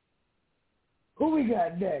 Who we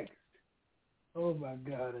got next? Oh my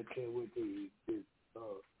God, I can't wait to eat this.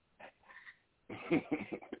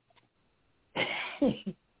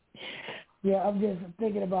 Yeah, I'm just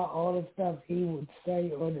thinking about all the stuff he would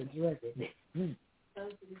say on his record.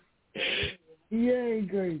 Yeah, ain't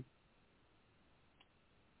great.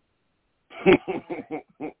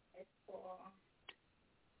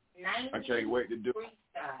 I can't wait to do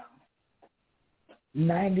freestyle.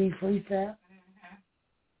 90 freestyle?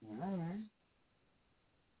 Mm-hmm. All right.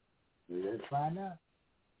 Let's find out.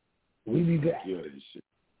 We'll be back. Yeah, this shit.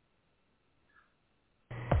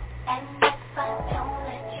 And if I don't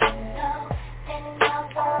let you know, then I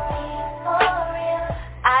won't be for real.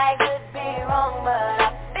 I could be wrong, but I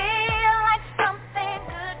feel like something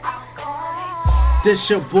good is going. This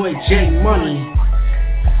your boy J Money.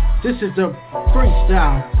 This is the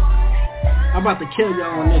freestyle. I'm about to kill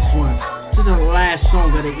y'all on this one. This is the last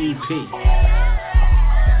song of the EP.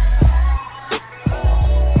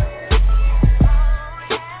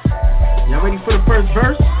 Y'all ready for the first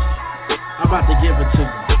verse? I'm about to give it to you.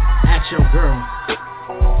 Ask your girl.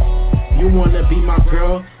 You wanna be my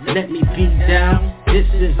girl? Let me be down. This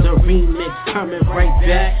is the remix coming right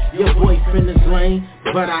back. Your boyfriend is lame,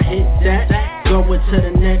 but I hit that. Going to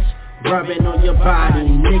the next, rubbing on your body.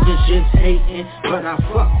 Niggas just hating, but I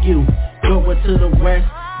fuck you. Going to the west,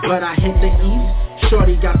 but I hit the east.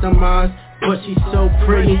 Shorty got the mind, but she's so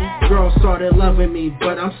pretty. Girl started loving me,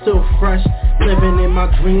 but I'm still fresh. Living in my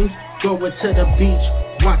dreams, going to the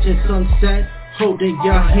beach, watching sunset, holding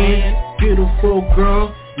your hand. Beautiful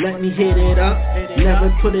girl, let me hit it up.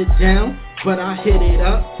 Never put it down, but I hit it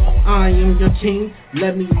up. I am your king,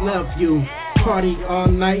 let me love you. Party all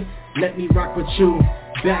night, let me rock with you.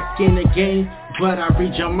 Back in the game, but I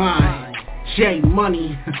read your mind. J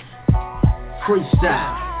Money,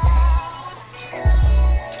 freestyle.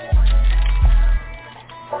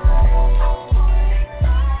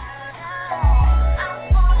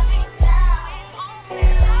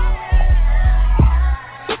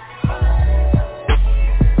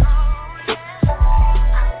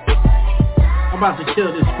 I'm about to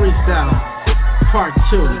kill this freestyle. Part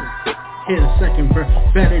 2. Hear the second verse.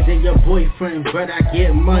 Better than your boyfriend, but I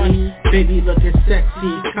get money. Baby looking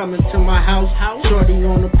sexy, coming to my house. Shorty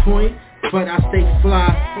on the point, but I stay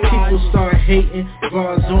fly. People start hating,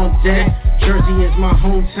 bars on deck. Jersey is my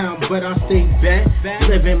hometown, but I stay back.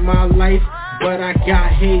 Living my life, but I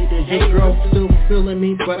got haters. Your girl still feeling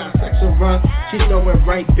me, but I sex her. She throw it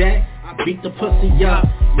right back. I beat the pussy up.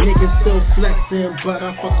 Niggas still flexing, but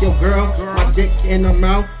I fuck your girl. My dick in her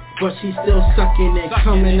mouth, but she still sucking it.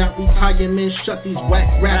 Coming out retirement, shut these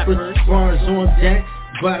whack rappers. Bars on deck,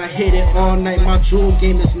 but I hit it all night. My jewel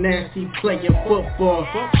game is nasty, playing football.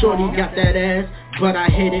 Shorty got that ass, but I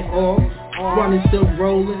hit it all. Running still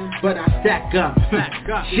rolling, but I stack up.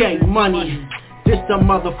 J Money, this the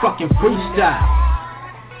motherfucking freestyle.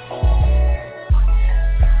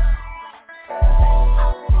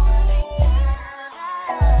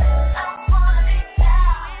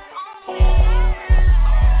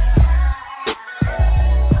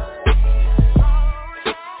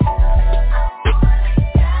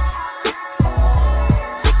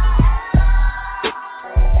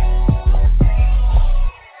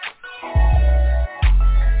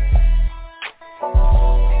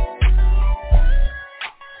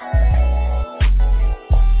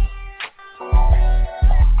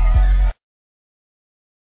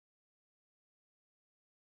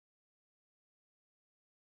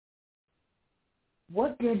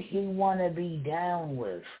 What did he want to be down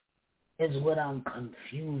with is what I'm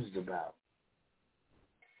confused about.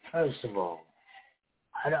 First of all,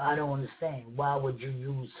 I don't understand. Why would you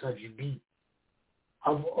use such a beat?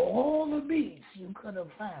 Of all the beats you could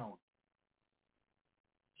have found,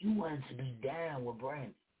 you wanted to be down with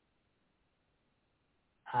Brandy.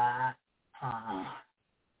 Nah.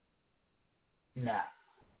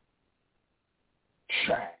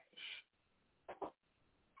 Trash.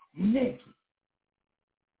 Nikki.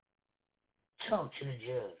 Talk to the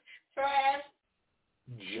judge. Trash.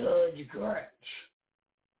 Judge Gretch.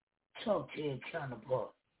 Talk to your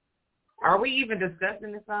counterpart. Are we even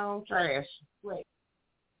discussing the song? Trash. Wait.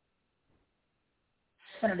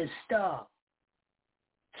 Senator Starr.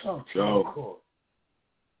 Talk to your court.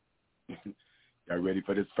 Y'all ready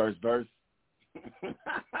for this first verse?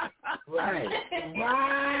 Right.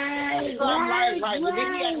 Right. But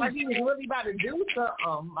then he act like he was really about to do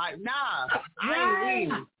something. Like, nah, I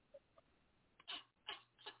ain't leaving.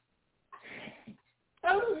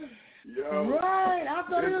 Yo, right, I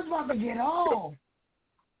thought it was about to get on.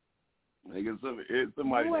 Nigga,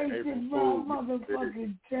 somebody wasted my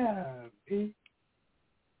motherfucking time, bitch.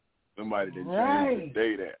 Somebody that right. changed the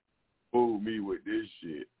day that fooled me with this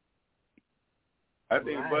shit. I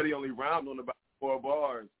think Buddy only rhymed on about 4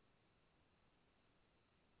 bars.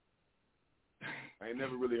 I ain't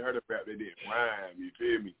never really heard a rap that didn't rhyme, you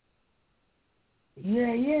feel me?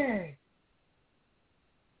 Yeah.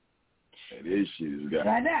 And this shit has got...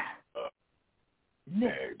 Right now.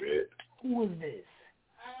 Nick, who is this?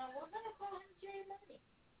 We're going to call him J Money.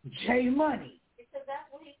 J Money. Because that's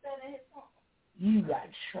what he said in his song. You got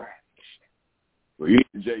trashed. Well, you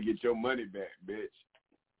need to Jay get your money back, bitch.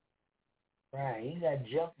 Right, he got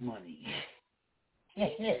junk money.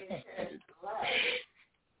 Hey,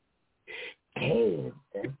 he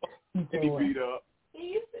beat up. He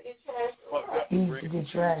used to get trashed a lot. He used to get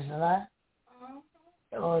trashed a lot?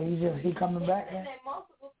 Oh, he coming back now?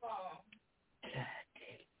 Multiple songs.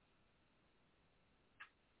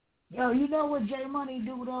 Yo, you know what J Money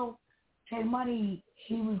do though? J Money,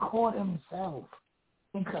 he record himself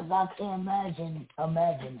because I can't imagine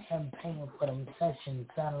him paying for them sessions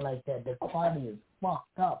sounding like that. The quality is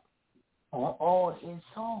fucked up on all his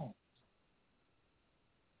songs.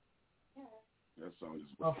 That song is.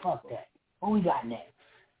 Well, fuck that. What we got next?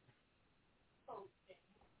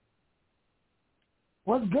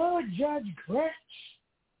 What's good, Judge Gretch?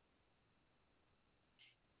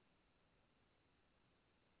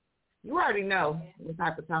 You already know the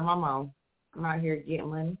type of time I'm on. I'm out here getting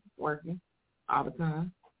money, working all the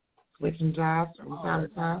time, switching jobs from time to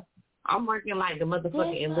time. I'm working like the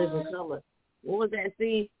motherfucker in Living Color. What was that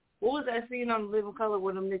scene? What was that scene on Living Color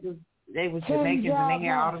where them niggas, they was Jamaicans and they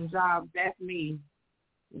had all them jobs? That's me.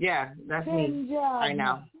 Yeah, that's me right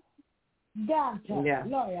now. Doctor,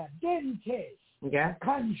 lawyer, dentist,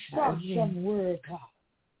 construction worker.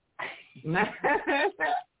 That's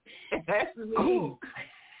me.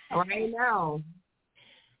 Right now.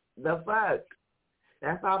 The fuck?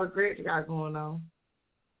 That's all the great you got going on.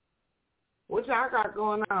 What y'all got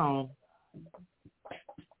going on?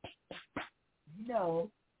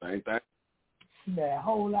 No. Same thing. A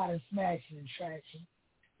whole lot of smashing and trashing.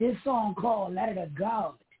 This song called Letter to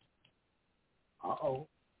God. Uh-oh.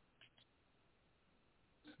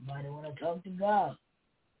 Somebody want to talk to God.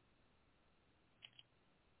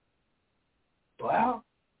 Well,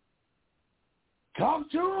 talk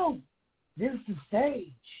to him. This is the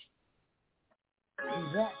stage.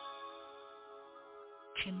 Exactly.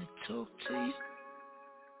 Can I talk to you?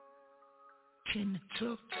 Can I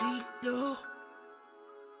talk to you, though?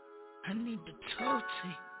 I need to talk to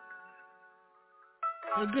you.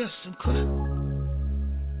 I got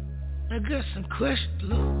some questions,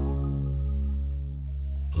 Lord.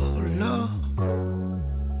 Oh, Lord.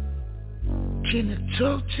 Can I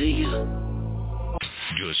talk to you?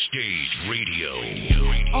 The Stage Radio.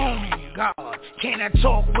 Oh, God. Can I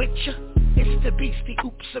talk with you? It's the beastie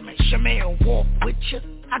oops and make your man walk with you.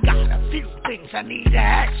 I got a few things I need to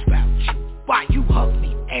ask about you. Why you hug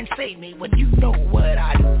me and save me when you know what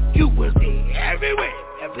I do? You was there everywhere,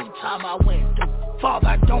 every time I went through.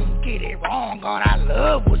 Father, don't get it wrong, God, I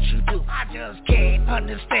love what you do. I just can't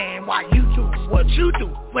understand why you do what you do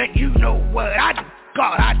when you know what I do.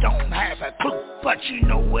 God, I don't have a clue, but you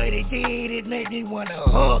know what it did, it made me wanna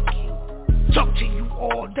hug you. Talk to you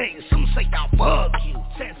all day, some say I bug you.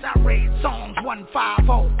 Since I read Psalms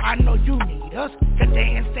 150, I know you need us to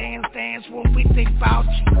dance, dance, dance when we think about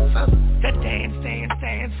Jesus. To dance, dance,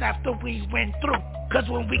 dance after we went through. Cause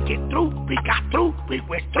when we get through, we got through, we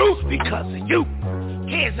went through because of you.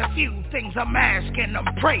 Here's a few things I'm asking,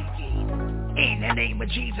 I'm praying. In the name of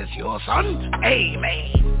Jesus, your son,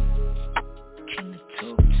 amen. Can I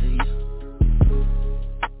talk to you?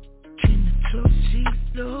 Can I talk to you,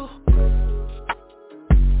 Lord?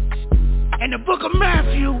 In the book of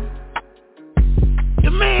Matthew, the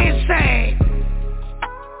man sang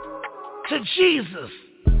to Jesus,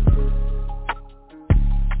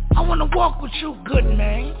 I want to walk with you, good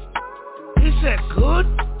man. He said, good?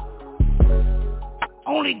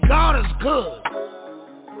 Only God is good.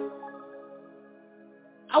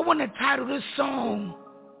 I want to title this song,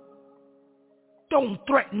 Don't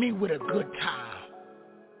Threaten Me with a Good Time.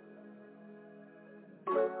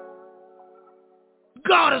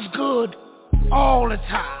 God is good all the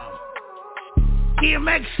time.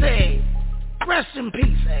 DMX said, rest in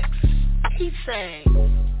peace, X. He said,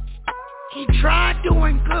 he tried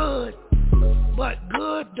doing good, but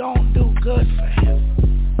good don't do good for him.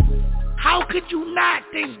 How could you not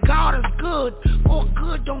think God is good or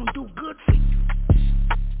good don't do good for you?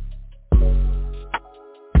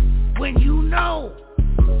 When you know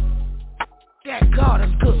that God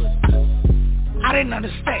is good. I didn't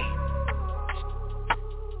understand.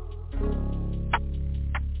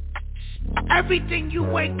 Everything you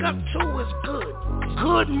wake up to is good.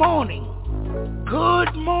 Good morning.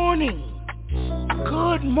 Good morning.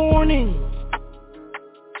 Good morning.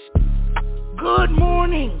 Good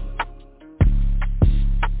morning.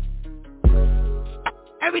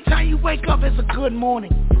 Every time you wake up is a good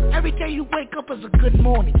morning. Every day you wake up is a good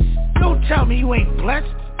morning. Don't tell me you ain't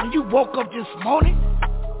blessed when you woke up this morning.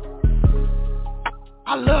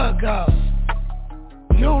 I love God.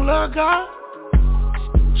 You don't love God?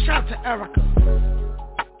 Shout to Erica.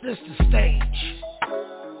 This the stage.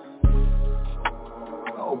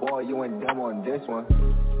 Oh boy, you went dumb on this one.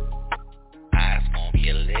 I was gonna be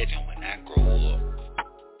a legend when I grow up.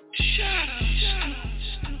 Shut up.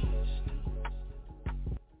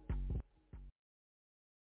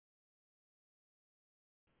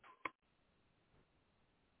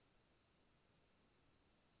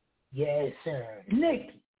 Yes, sir.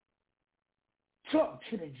 Nikki, talk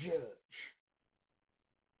to the judge.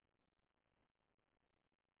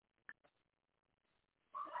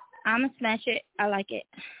 I'ma smash it. I like it.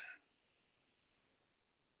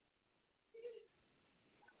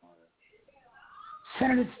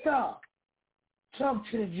 Senator Stark, talk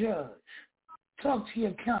to the judge. Talk to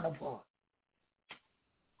your counterpart.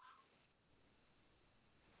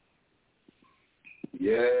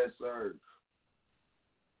 Yes, sir.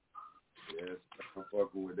 Yes, I'm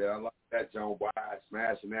fucking with that. I like that, John. Why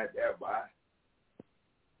smashing that boy.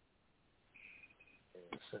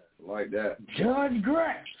 Yes, sir. Like that. Judge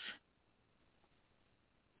Grant,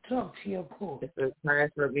 talk to your court. It's a trash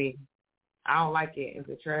for me. I don't like it. It's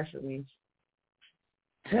a trash for me.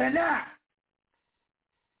 Tonight,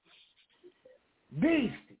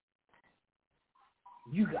 Beastie,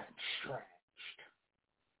 you got trashed.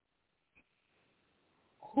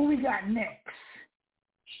 Who we got next?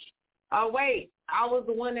 Oh wait, I was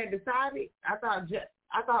the one that decided. I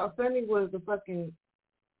thought Sunny was the fucking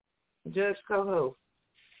judge co-host.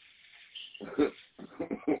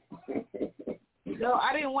 No,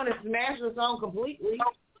 I didn't want to smash the song completely.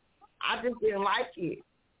 I just didn't like it.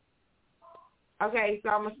 Okay, so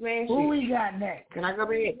I'm gonna smash it. Who we got next? Can I go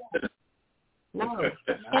back? No,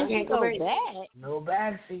 I can't go back. No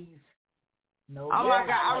backseats. No. Oh my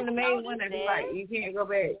God, I'm the main one that be like, you can't go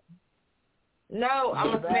back. No,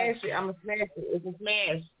 I'm gonna smash it. I'm gonna smash it. It's a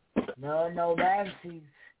smash. No backseats.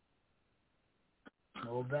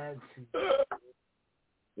 No backseats.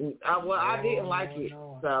 Well, I didn't like it,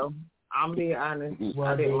 so I'm being honest. Well,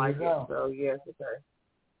 I didn't like go. it, so yes, okay.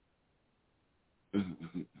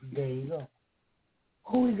 There you go.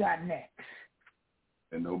 Who we got next?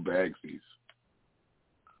 And no Bagsies.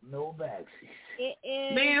 No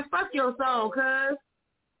Bagsies. Man, fuck your song, cuz.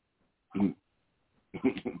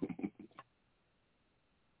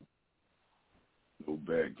 No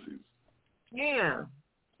Bagsies. Yeah.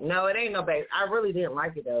 No, it ain't no Bagsies. I really didn't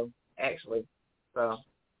like it, though, actually. So,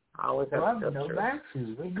 I always have to no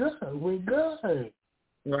Bagsies. We good.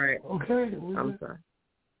 Right. Okay. I'm sorry.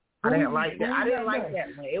 I didn't like that. I didn't like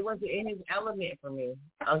that one. It wasn't in his element for me.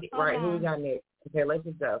 Okay, right. Who we got next? Okay, let's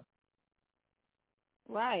just go.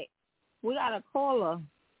 Right. We got a caller.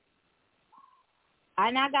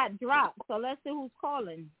 And I got dropped. So let's see who's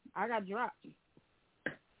calling. I got dropped.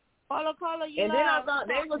 Caller, you. And then I thought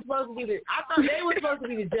they were supposed to be the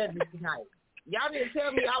judges tonight. Y'all didn't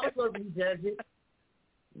tell me I was supposed to be judges.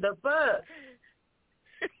 The fuck?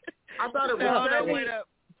 I thought it was.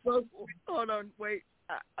 Hold on, wait.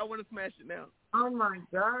 I want to smash it now. Oh my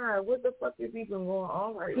God, what the fuck is even going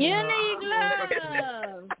on right now? You need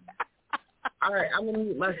love. All right, I'm gonna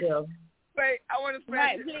mute myself. Wait, I want to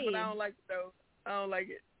smash it, please. but I don't like it though. I don't like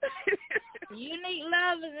it. Unique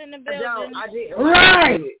love is in the building. No, I didn't.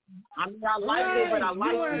 Right. Like it. I mean, I liked it, but I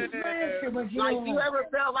liked it. Like you ever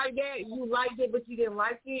felt like that? You liked it, but you didn't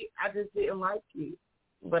like it. I just didn't like it,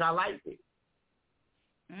 but I liked it.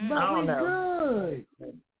 But I don't we know.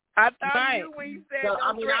 good. I thought you when you said so,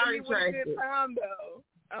 don't threaten me with a trashed good it. time though.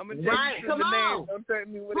 I'm gonna Right, take you come to the name. on. Don't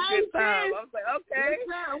threaten me with a good time. I was like, okay.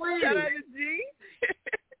 Shout out to G.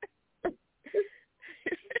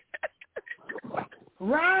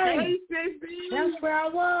 Right. Hey, Sissy. That's where I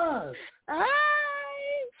was.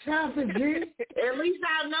 Shout out to G. At least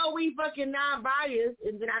I know we fucking non-biased,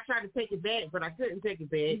 and then I tried to take it back, but I couldn't take it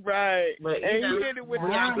back. Right. But and you hit it with the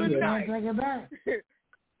good night. Take it back.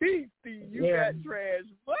 You got trash.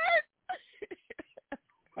 What?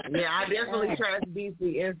 Yeah, I definitely trashed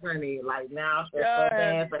BC instantly. Like, now I feel so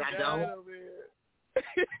bad, but I don't.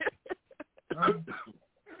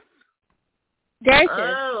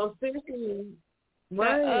 Oh, Sissy.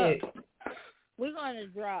 What? We're going to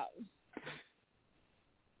drop.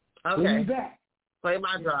 Okay. Play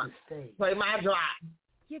my drop.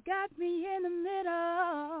 You got me in the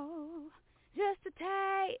middle. Just a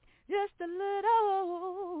tight, just a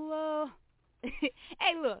little.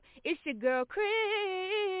 Hey, look, it's your girl, Cree,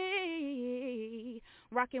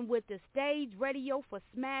 rocking with the Stage Radio for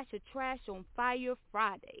Smash or Trash on Fire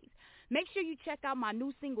Fridays. Make sure you check out my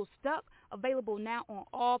new single, Stuck, available now on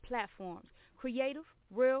all platforms. Creative,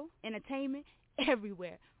 real, entertainment,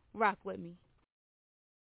 everywhere. Rock with me.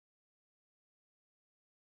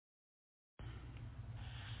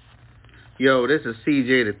 Yo, this is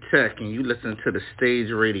CJ the Tech, and you listen to the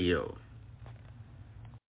Stage Radio.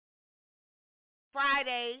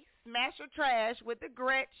 Friday, Smash or Trash with the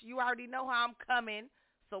Gretch. You already know how I'm coming,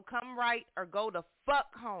 so come right or go the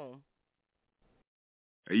fuck home.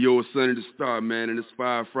 Hey, yo, it's Sonny the Star, man, and it's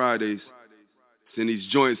Fire Fridays. Send these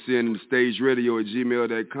joints in the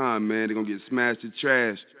stageradio@gmail.com, man. They're going to get smashed to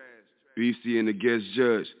trash. BC and the guest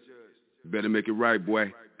judge. Better make it right,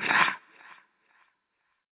 boy.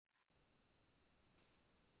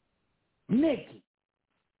 Nikki.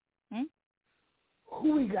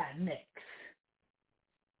 Who we got next?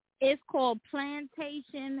 It's called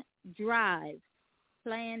Plantation Drive.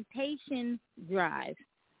 Plantation Drive.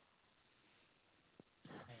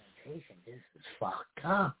 Plantation, this is fucked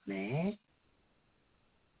up, man.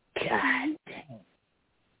 God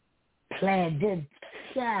damn.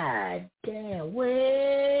 God damn.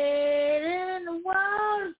 Where in the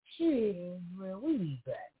world, where we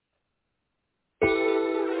back?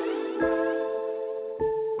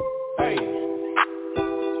 Hey.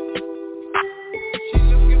 She's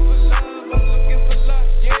looking for love, I'm looking for love.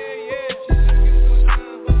 Yeah. She's looking for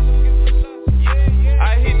love, I'm looking for love. Yeah. I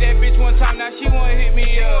hit that bitch one time, now she wanna hit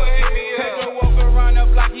me up. Take her walk around the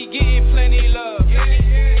block, he getting plenty love.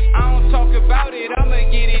 I don't talk about it, I'ma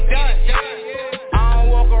get it done. I don't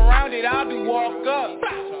walk around it, I'll do walk up.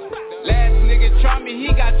 Last nigga try me,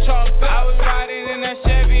 he got chalked up. I was riding in that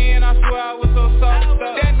Chevy and I swear I was so soft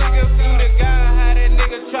up. That nigga flew the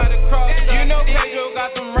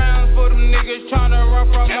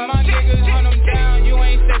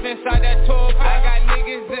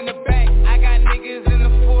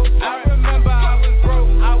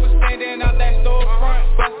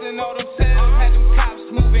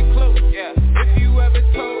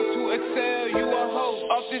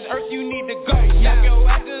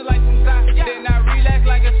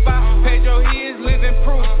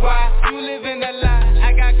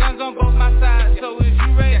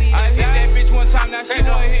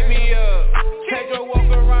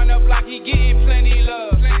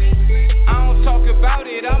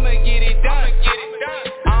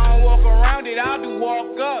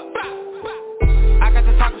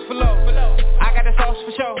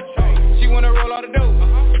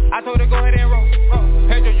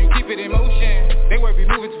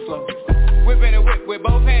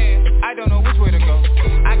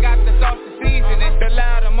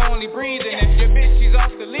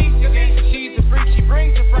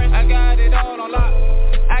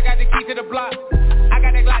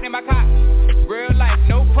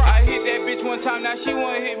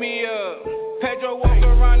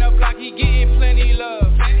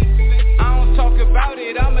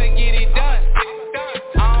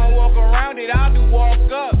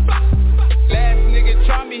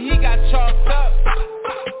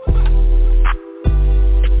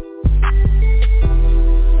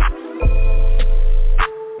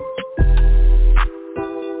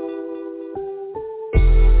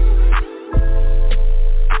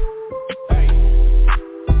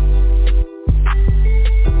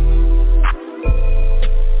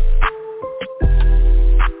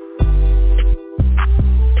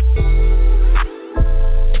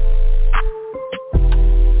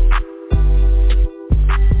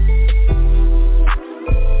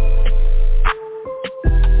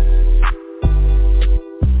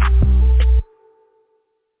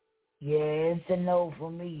Yeah, it's a no for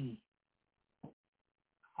me.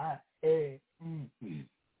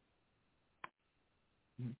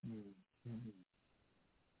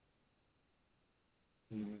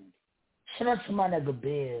 Shout out to my nigga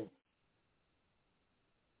Bill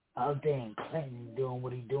out there in Clinton doing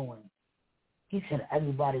what he doing. He said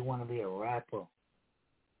everybody want to be a rapper.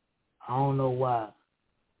 I don't know why.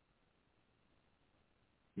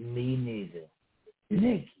 Me neither.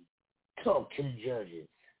 Nikki, talk to the judges.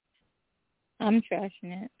 I'm trashing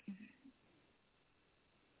it.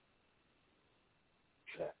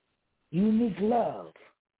 Unique Love,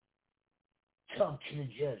 talk to the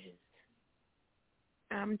judges.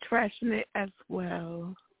 I'm trashing it as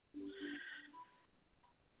well.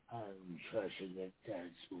 I'm trashing it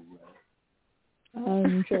as well.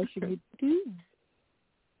 I'm trashing it too.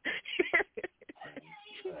 I'm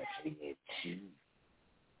trashing it too.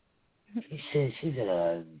 She said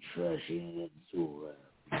I'm trashing it as well.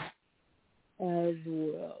 As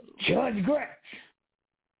well. Judge Gretch,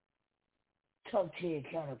 talk to your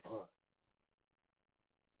counterpart.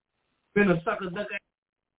 Been a sucker duck.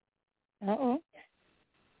 Uh-oh.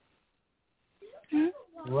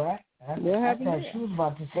 What? I thought she was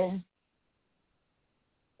about to say.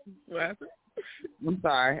 What happened? I'm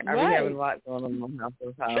sorry. I've been having a lot going on in my house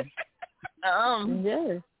this time.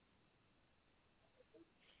 Yeah.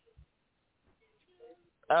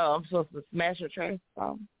 Oh, I'm supposed to smash your trash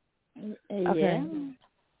song? Yeah. Okay.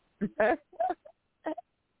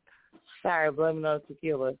 Sorry, blame it on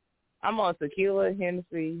tequila. I'm on tequila,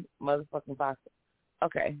 Hennessy, motherfucking vodka.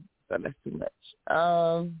 Okay, so that's too much.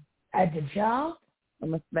 At the job?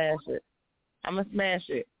 I'm gonna smash it. I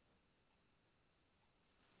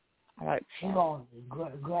like. She gonna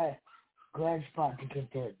Greg's about to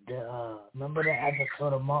get the remember the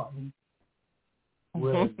episode of Martin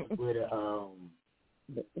with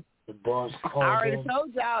the boss called. I already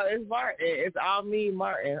told y'all it's Martin. It's all me,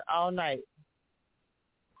 Martin, all night.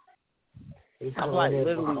 I'm like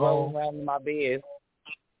literally rolling around in my bed.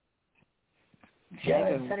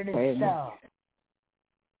 Jared said it himself.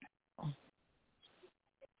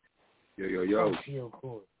 Yo.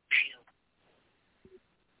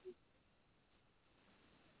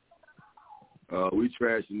 We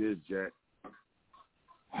trashing this, Jack.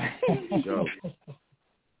 Yo.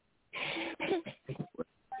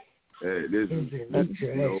 Hey, this is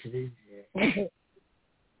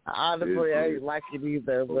honestly, I didn't like it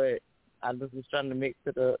either, but I just was trying to mix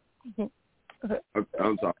it up.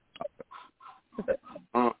 I'm sorry.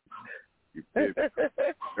 You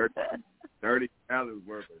 30 gallons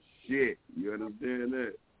worth of shit. You understand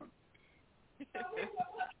that?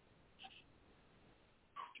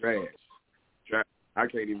 Trash. I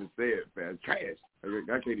can't even say it fast. Trash. I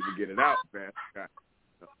can't even get it out fast. Trash.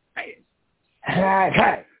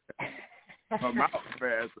 Come out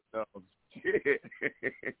fast enough. Shit.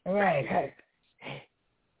 Right.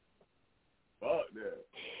 Fuck that.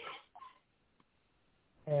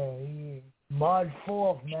 March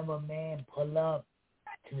 4th, remember, man, pull up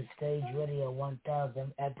to the Stage Radio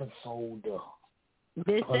 1000 episode.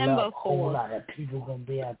 December 4th. Whole lot of people gonna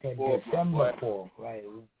be out there. December 4th, right?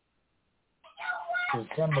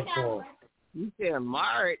 December 4th. You said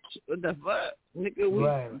March? What the fuck? Nigga, we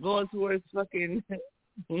going towards fucking...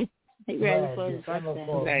 He ready for his December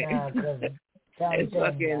birthday. 4th. Nah, cause it's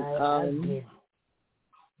fucking...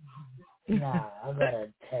 I got a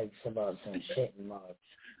text about some shit in March.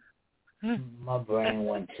 My brain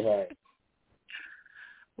went to that.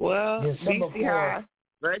 Well, December BC High,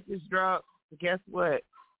 Breakfast Drop, guess what?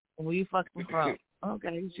 Where you fucking from?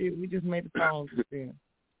 Okay, shit, we just made the phone then.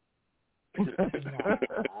 You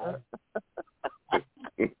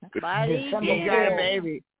got a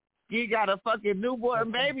baby. You got a fucking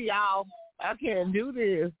newborn baby, y'all. I can't do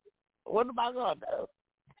this. What am I going to do?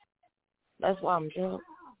 That's why I'm drunk.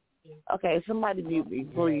 Okay, somebody mute me,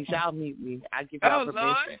 please. Y'all mute me. I give y'all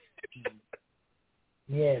permission.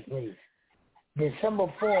 Yeah, please. December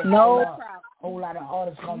 4th, no whole lot of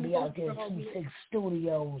artists gonna be out there. 26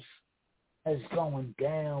 studios is going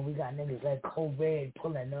down. We got niggas like Covid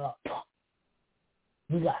pulling up.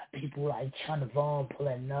 We got people like China Vaughn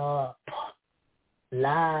pulling up.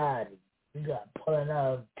 Lottie. We got pulling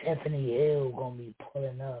up. Tiffany Hill gonna be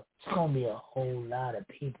pulling up. It's gonna be a whole lot of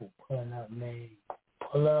people pulling up, man.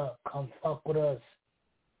 Pull up, come fuck with us.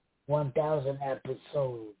 1,000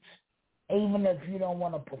 episodes. Even if you don't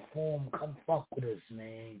want to perform, come fuck with us,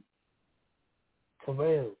 man. For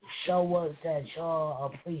real. Show us that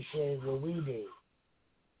y'all appreciate what we did.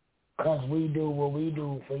 Because we do what we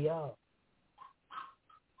do for y'all.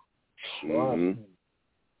 Trust me.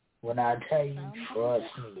 When I tell you, trust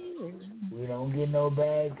me. We don't get no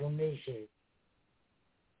bag from this shit.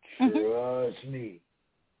 Trust me.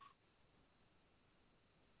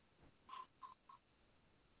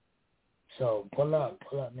 So pull up,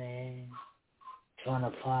 man. Trying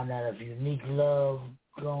to find out if Unique Love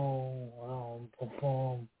gonna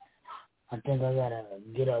perform. I think I gotta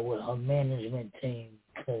get up with her management team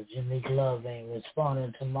because Unique Love ain't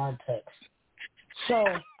responding to my text. So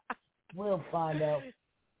we'll find out.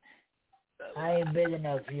 I ain't big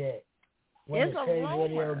enough yet. When It's the a stage rumor.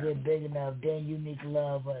 video get big enough, then Unique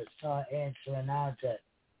Love will start answering our text.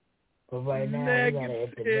 But right now, we gotta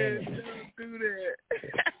hit the Negative. minute. Don't do that.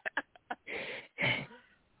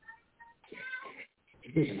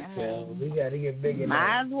 So we gotta get big enough.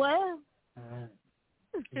 Might as well.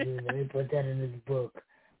 Dude, let me put that in this book.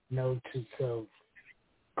 Note to self.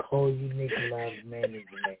 Call Unique Love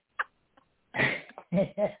management.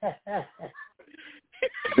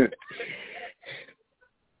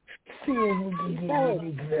 See if we can get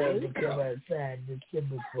Unique Love to come outside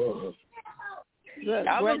December 4th. Look,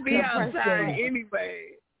 I'm Brett gonna be kept outside pressing- anyway.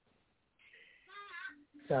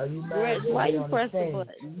 So you might Brett, as well why be you on press the the stage.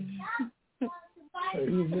 button? So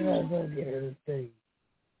you might as well get her to stage.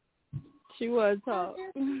 She was talk.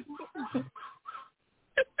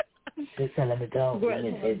 Listen, let me talk. Brett.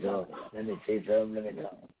 Let me say something. Let me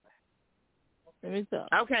talk. Let me talk.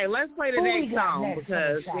 Okay, let's play the Who we next got song next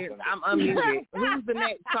because on the chopping I'm unmuted. Who's the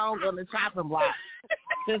next song on the chopping block?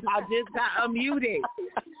 Since I just got unmuted.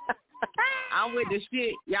 I'm with the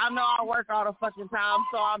shit. Y'all know I work all the fucking time,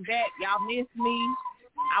 so I'm back. Y'all missed me.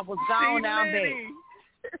 I was gone, now I'm back.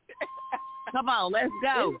 Come on, let's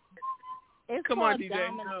go. It's Come on, called DJ.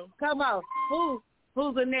 Domino. No. Come on.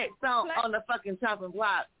 Who's the next song on the fucking chopping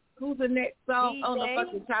block? Who's the next song on the DJ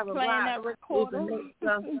fucking chopping playing block? that recorder. Who's the next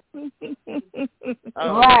song?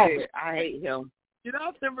 Oh, Right. shit. I hate him. Get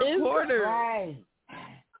off the recorder. Right.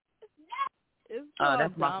 It's Oh, called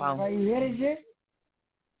that's my Domino. phone. Are you ready, Jay?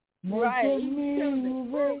 Make Right. the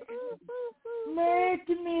music. Make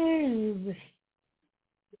the music.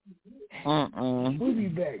 We'll be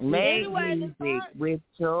back. Make Anyway, the music song- with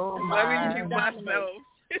your Let me mind. mute Dominate.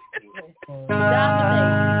 myself.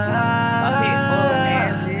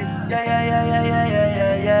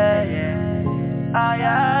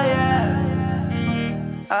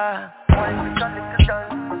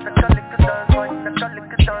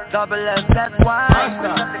 Double M, that's why.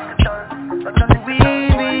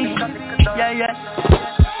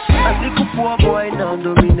 A little poor boy now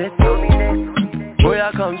dominate. Boy,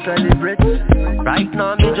 I come celebrate. Right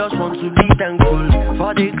now, me just want to be thankful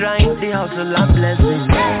for the grind, the hustle and blessing.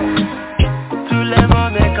 Tu les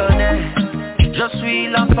m'en méconnais, je suis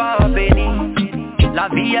l'enfant béni. La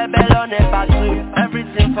vie est belle, on est partout.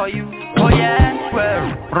 Everything for you, oh yeah.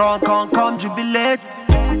 Well, rencontre comme jubilate.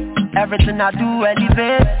 Everything I do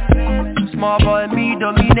elevate. Small boy me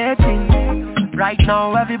dominating. Right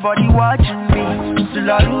now everybody watching me. Sur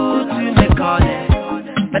la route tu me connais.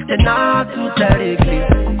 Maintenant tout est réglé.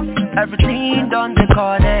 Everything dans des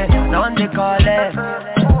collets.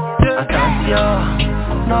 Attention,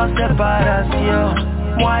 nos séparations.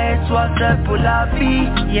 Moi et toi c'est pour la vie,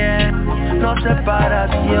 yeah. Nos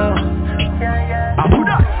séparations.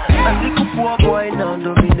 Abuda, a little poor boy now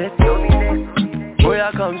dominate. Boy,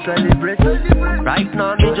 I come celebrate. Right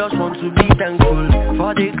now, me just want to be thankful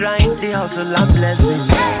for the grind, the hustle and blessing.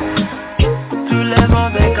 Tu les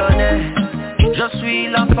m'en méconnais, je suis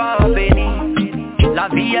l'enfant béni. La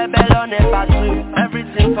vie est belle, on est partout.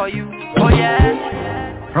 Everything for you, oh yeah.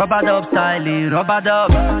 Rubber dub style, rubber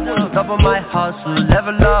dub. Double my hustle,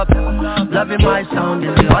 level up. Loving my sound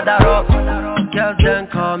is the other up. Girls then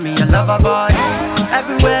call me a lover boy.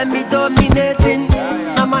 Everywhere me dominating.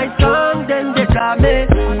 Now my song then they call me.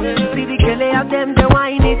 See the kele of them they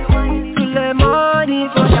whine it. Tout le money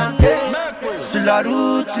faut chanter. Sur la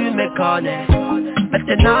route tu me connais.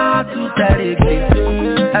 Maintenant tout est réglé.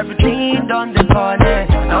 Everything dans des collets.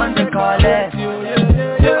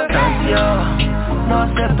 Attention, nos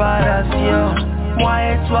séparations. Moi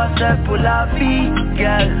et toi c'est pour la vie,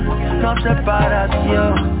 girl. Nos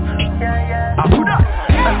séparations. Abuda,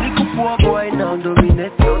 a little poor boy now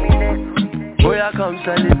dominate. Boy, I come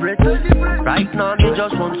celebrate. Right now, me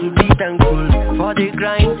just want to be thankful for the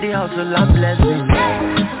grind, the hustle and blessing.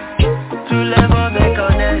 Tu les m'en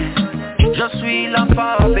méconnais, je suis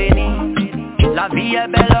l'enfant béni. La vie est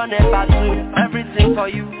belle, on est partout. Everything for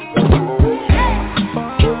you.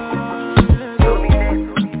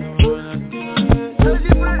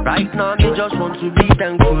 Right now, me just want to be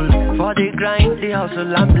thankful for the grind, the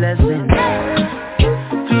hustle and blessing.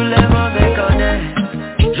 Tu les m'en méconnais,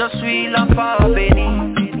 je suis l'enfant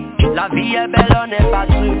béni. La vie est belle, on est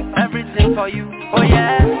partout. Everything for you, oh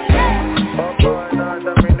yeah.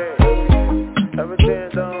 Everything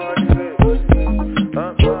done.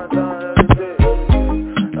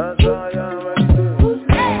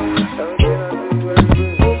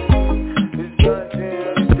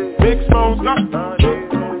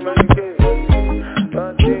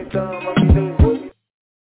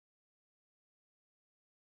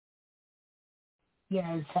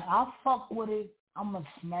 Yeah, so I fuck with it. I'ma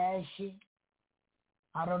smash it.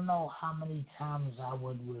 I don't know how many times I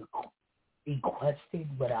would request it,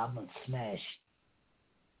 but I'ma smash it.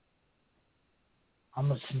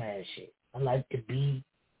 I'ma smash it. I like the beat.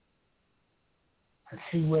 I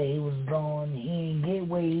see where he was going. He didn't get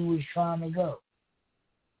where he was trying to go.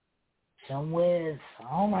 Somewhere,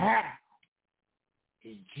 somehow,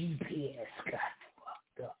 his GPS got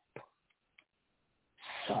fucked up.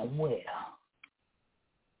 Somewhere.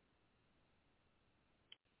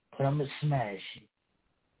 But I'm going to smash it.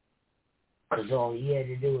 Because all he had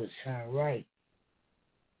to do was turn right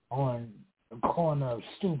on the corner of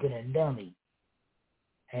Stupid and Dummy.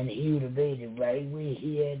 And he would have made it right where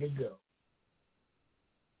he had to go.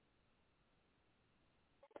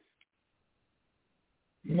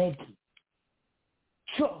 Nikki,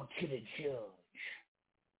 talk to the judge.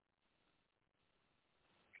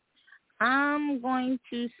 I'm going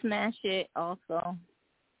to smash it also.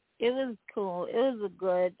 It was cool. It was a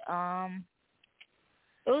good song.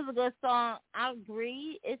 I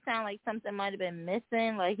agree. It sounded like something might have been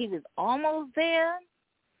missing, like he was almost there.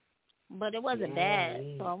 But it wasn't bad,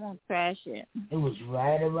 so I won't trash it. It was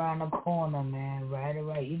right around the corner, man. Right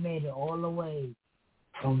around. He made it all the way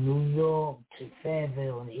from New York to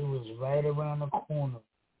Fayetteville, and he was right around the corner.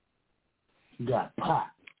 He got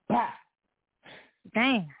pop.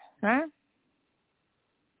 Damn, huh?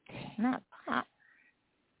 Not pop.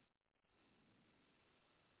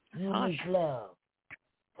 Much love.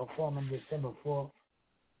 Performing December 4th.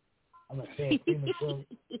 I'm going to say it prematurely.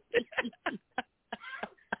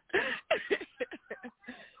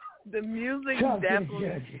 The music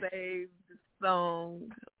definitely saved the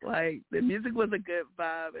song. Like, the music was a good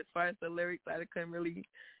vibe. As far as the lyrics, I couldn't really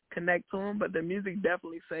connect to them, but the music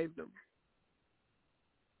definitely saved them.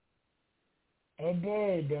 It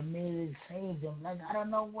did. The music saved them. Like, I don't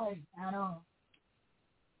know what.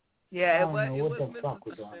 Yeah, I don't know what the fuck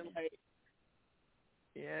was on it. Like,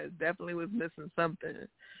 yeah, it definitely was missing something.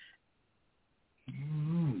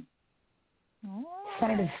 Mm-hmm.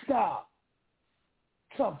 Senator, stop.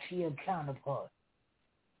 Talk to your counterpart.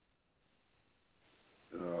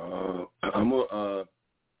 I'll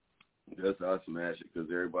smash it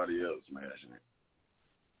because everybody else smashing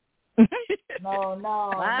it. No.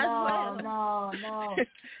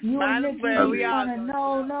 You and Nikki be trying to,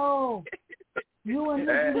 no. You and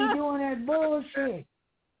Nikki be doing that bullshit.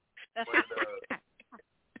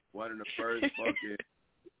 One of the first fucking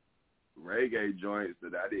reggae joints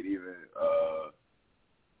that I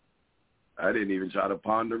didn't even try to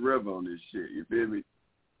pond the river on this shit. You feel me?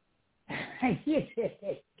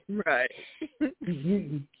 Right.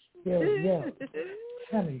 Yo,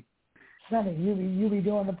 Sonny, you be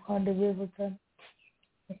doing the pond the river, son?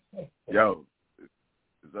 Yo,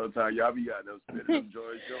 sometimes y'all be out there spinning them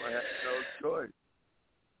joints. You don't have no choice.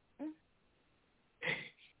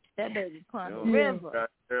 That baby pond the river.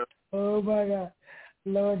 Oh my God,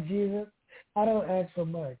 Lord Jesus, I don't ask for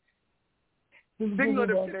much. Signal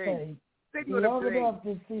the plane. Long enough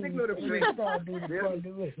to see me start doing the pond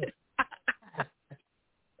the river.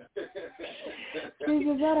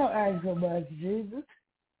 Jesus, I don't ask for much, Jesus.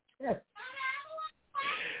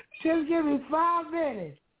 Just give me 5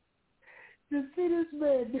 minutes to see this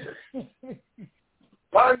man.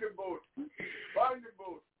 Find the boat.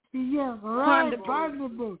 Yeah, right. Find the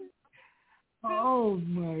boat. Oh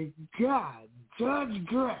my God, Judge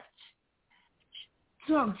Gretch,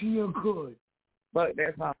 talk to your court. Fuck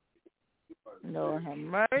that song. Lord have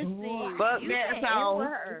mercy. Fuck that song.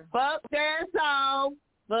 Fuck that song.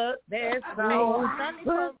 Fuck that song.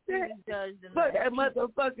 Fuck that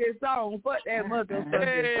motherfucking song. Fuck that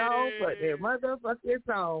motherfucking song. Fuck that motherfucking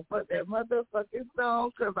song. Fuck that motherfucking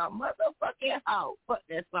song. Cause I'm motherfucking out. Fuck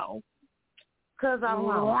that song. Cause I'm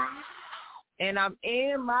out. And I'm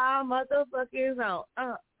in my motherfucking zone.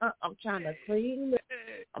 I'm trying to clean it.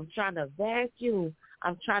 I'm trying to vacuum.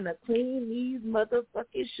 I'm trying to clean these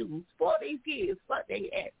motherfucking shoes for these kids. Fuck they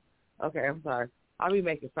ass. Okay, I'm sorry. I'll be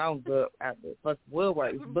making songs up after fucking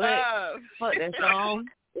Woodworks, but fuck that song.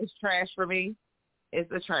 It's trash for me.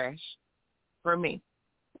 It's a trash for me.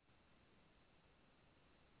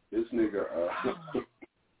 This nigga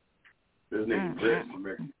Brett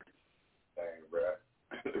making thing, bro.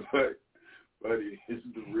 But he's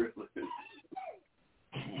the realest.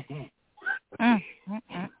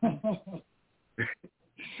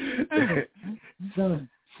 So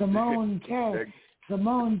Simone Cowell.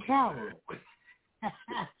 Simone Cowell.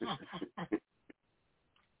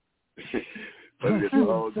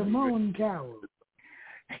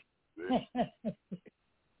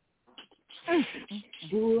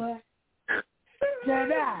 Boy,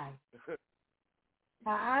 tonight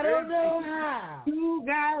I don't know how. You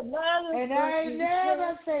got love. And I ain't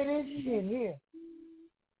never say this shit here.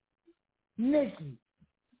 Nikki.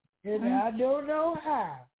 And I don't know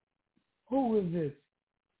how. Who is this?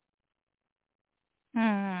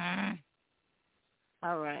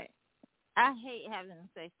 All right. I hate having to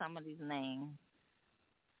say some of these names.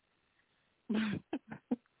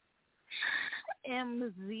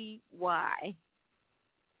 MZY.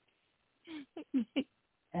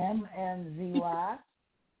 MNZY?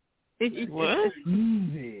 What?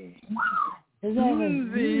 Easy. His name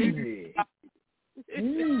is Easy.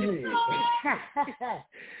 Easy.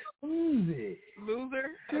 Easy. Loser?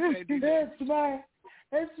 Okay,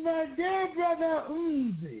 It's my dear brother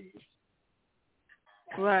Uzi.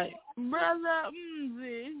 Right. Brother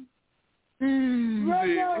Uzi.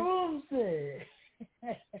 Brother Uzi.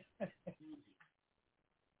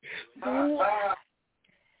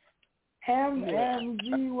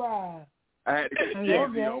 MMGY. I had to get the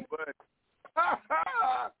Okay. on button.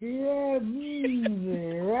 Yeah,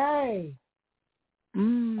 Uzi, right. I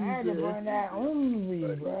had to bring that Uzi,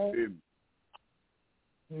 bro.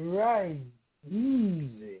 Right.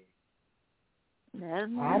 Easy.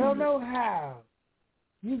 I don't know how.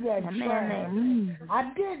 You got trying.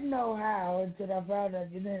 I didn't know how until I found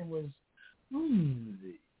out your name was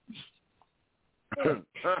Easy.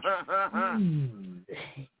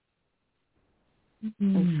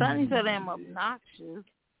 It's funny so damn obnoxious.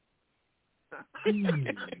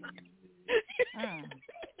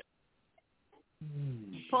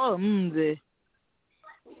 Poor Mzee.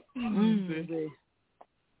 Mzee.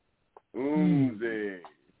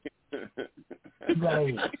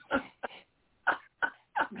 Right.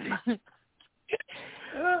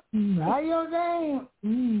 How your name?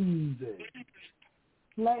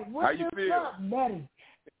 Like, what How you the feel? fuck, buddy?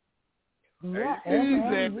 Right,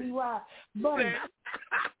 M-M-Z-Y. Buddy,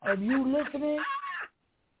 if you listening,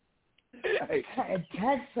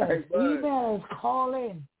 text us, email us, call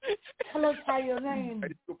in. Tell us how your name. I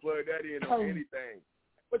just plug that in on anything.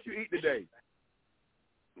 What you eat today?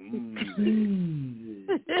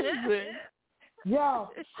 Yo,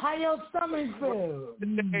 how your stomach feel?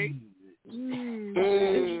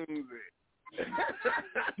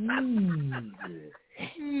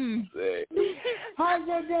 How's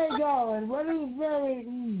your day going? What are you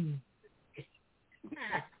feeling?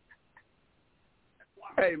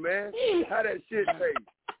 Hey man, how that shit taste?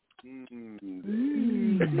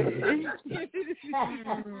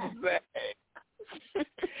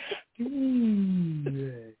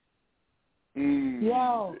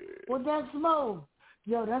 Yo, what that smoke?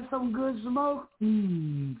 Yo, that's some good smoke.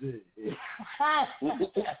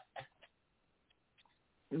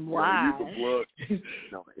 Wow.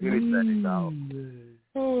 No, anything, dog.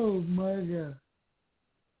 Oh my God.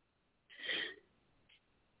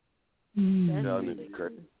 Y'all niggas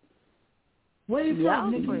crazy. Where you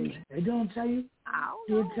from, Nikki? They don't tell you?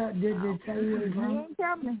 Did they tell you? He ain't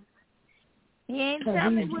tell me. He ain't tell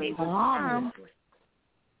me where he was from.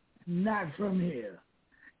 Not from here.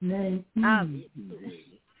 Name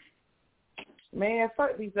Man,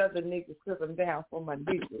 fuck these other niggas took them down for my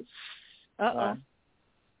business. That's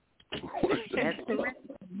correct.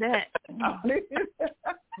 That.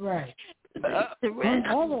 Right. Who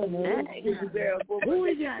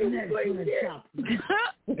we got next to the top?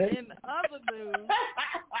 In other news.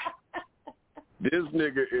 This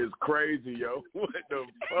nigga is crazy, yo. What the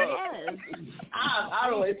fuck? I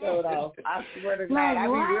always told off. I swear to God, I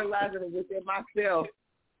be realizing it within myself.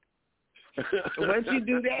 Once you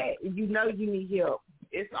do that, you know you need help.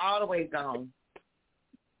 It's all the way gone.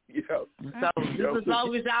 Yo. So just as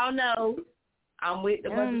long as y'all know, I'm with the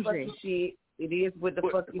motherfucking shit. It is what the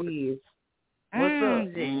fuck it is. What's up?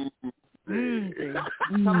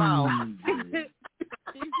 Come on.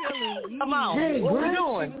 Come on. Hey, what Gretch. we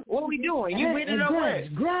doing? What we doing? You with it or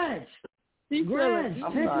what? Gretch. I'm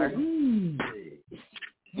sorry.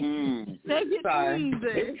 Sorry.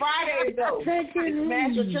 It's Friday though. It's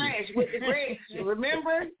Smash or Trash with the Gretch.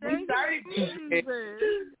 Remember? We started this.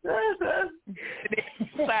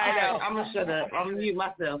 Sorry, I'm gonna shut up. I'm gonna mute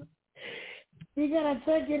myself. You gotta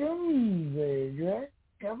take it easy, right?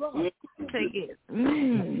 Come on. Take it.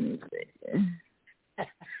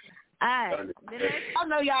 Alright. I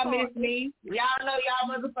know y'all miss me. Y'all know y'all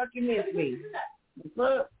motherfucking miss me.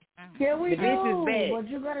 Look. Yeah, we This is bad. But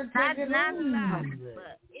you gotta take it easy.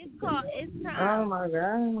 But it's time. Oh my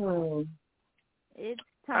God. It's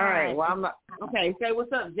time. All right. Well, I'm not. Okay. Say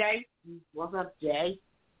what's up, Jay. What's up, Jay?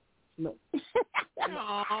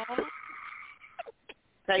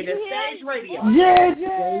 Say the stage radio. Yeah.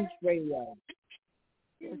 Stage radio.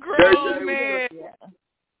 Grown man.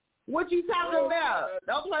 What you talking about?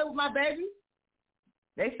 Don't play with my baby.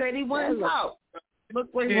 They said he wouldn't talk.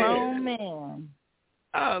 Look what he grown man.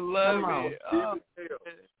 I love it.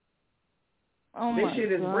 This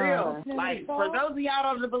shit is real. Like, for those of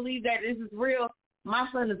y'all don't believe that this is real, my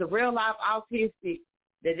son is a real life autistic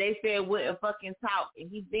that they said wouldn't fucking talk, and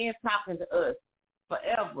he's been talking to us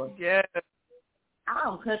forever. Yeah. I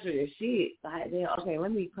don't country this shit. Like, okay,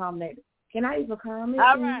 let me calm that. Can I even calm it?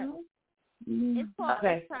 All right.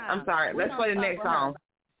 Okay, I'm sorry. Let's play the next song.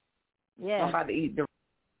 Yeah. I'm about to eat the.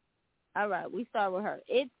 All right, we start with her.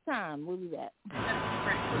 It's time. We'll be back. What's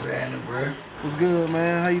happening, bro? What's good,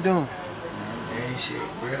 man? How you doing? Man,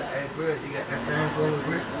 shit, bro. Hey, bro, you got that time for me,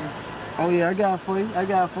 bro? Oh, yeah, I got it for you. All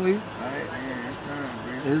right, man, it's time,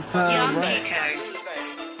 bro. It's time, bro.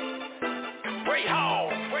 Ray Hall.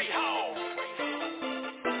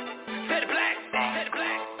 Set it black.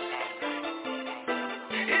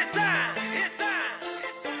 It's time.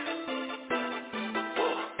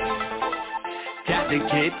 Got to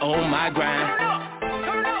get on my grind.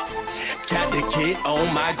 Got to get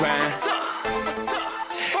on my grind.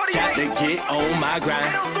 Got to get on my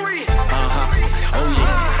grind. Oh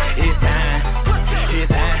yeah. It's time.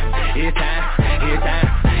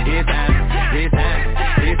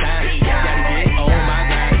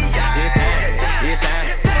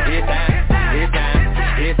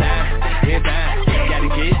 Gotta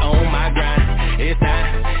get on my grind. It's time. Gotta get on my grind. It's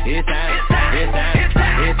time.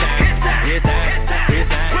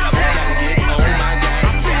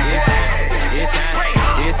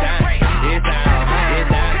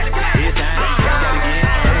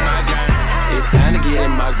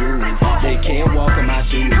 They can't walk in my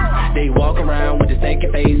shoes. They walk around with the stinky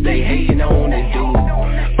face. They hating on this dude.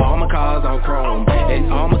 All my cars on chrome,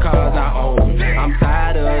 and all my cars I own. I'm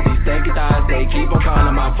tired of these stinky thoughts. They keep on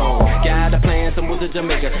calling my phone. Got a plan, some with the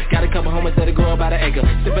Jamaica. Got a couple homies that'll go about an acre.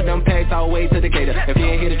 Sipping them packs all the way to Decatur. If you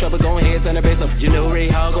ain't hear the trouble, go ahead, send a base up. You know Ray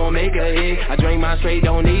Hall gon' make a hit. I drink my straight,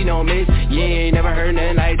 don't need no mix. You ain't never heard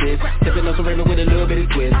nothing like this. Sipping on some Raymond with a little bit of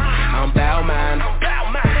twist. I'm bout mine.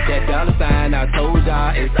 That dollar sign, I told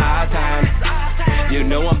y'all it's our time. You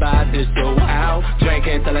know I'm about to show out.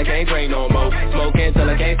 Drinking till I can't drink no more. Smoking till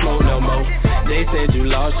I can't smoke no more. They said you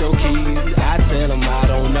lost your keys. I tell them I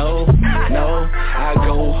don't know. No, I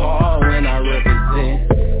go hard when I represent.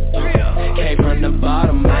 Came from the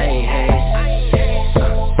bottom, I ain't had shit.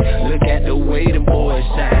 Look at the way the boys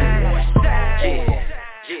shine.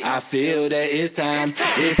 I feel that it's time.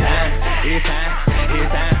 Gotta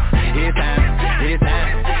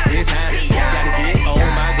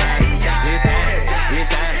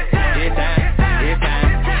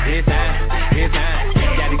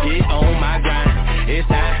get on my grind. It's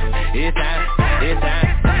time. Gotta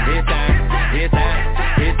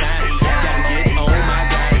get on my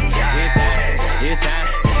grind. It's time.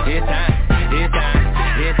 Gotta get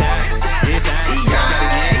on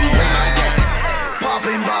my grind.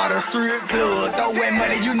 Popping bottles, strip club, throwing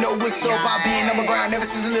money, you know what's up. I been on my grind ever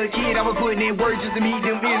since a little kid. I was putting in work just to meet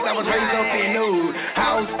them ends. I was raised up in Old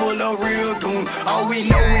house full of real goon. All we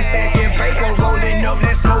know is stacking paper, rolling up,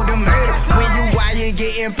 let's smoke them haters. When you wired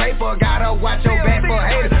getting paper, gotta watch your back for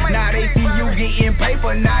haters. Now they see you getting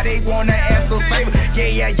paper, now they wanna ask a favor.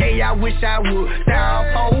 Yeah, I wish I would.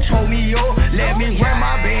 Down folks, hold me up, let me wear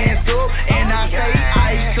my bands up, and I say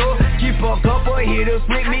ice up. Keep a couple hitters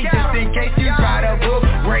with me just in case you try to book.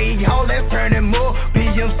 Ray Hall, let's turn them up.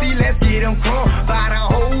 PMC, let's get them crunk. By the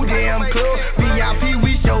whole damn club. VIP,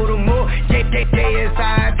 we show them up. Yeah, it's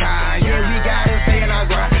our time. Yeah, we gotta stay in our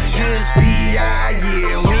grind. Just be our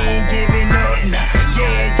year. We ain't giving up now.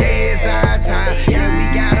 Yeah, it's our time. Yeah, we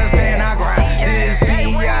gotta stay in our grind. Just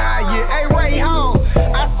be our year. Hey, Ray Hall, I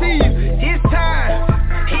see you. It's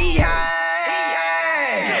time. He high.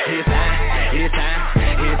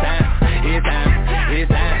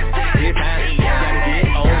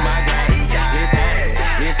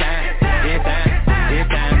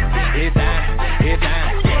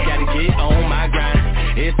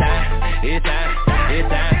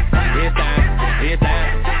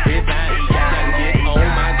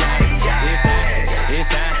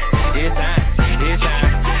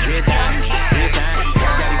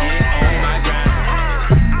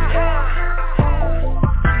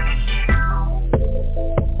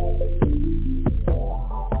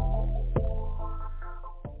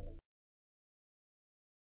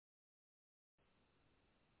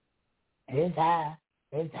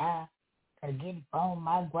 It's high. Gotta get on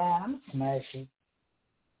my grind. I'm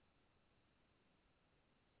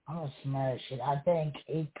gonna smash it. I think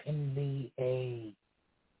it can be a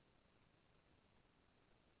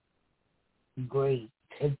great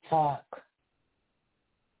TikTok.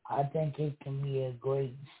 I think it can be a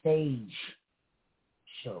great stage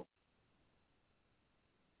show.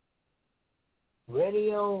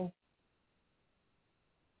 Radio.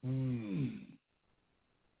 But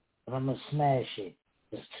I'm gonna smash it.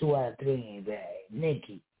 It's 2 out of 3 ain't bad.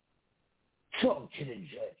 Nikki, talk to the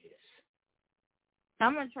judges.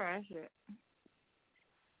 I'm gonna trash it.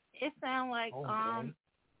 It sounded like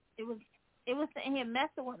it was sitting here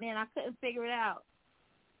messing with me and I couldn't figure it out.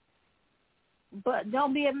 But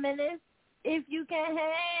don't be a menace. If you can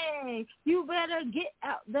hang, you better get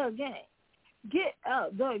out the game. Get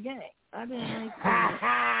out the game. I didn't like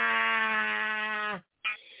that.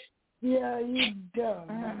 Yeah, you dumb.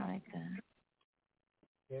 I don't like that.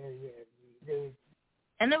 Yeah.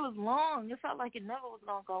 And it was long. It felt like it never was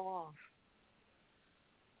going to go off.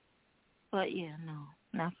 But, yeah, no.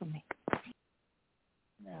 Not for me.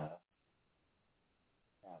 No.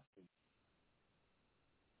 Not for me.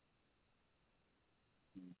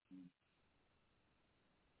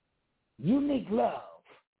 Unique Love.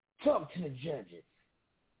 Talk to the judges.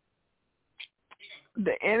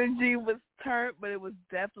 The energy was turned, but it was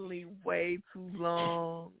definitely way too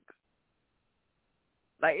long.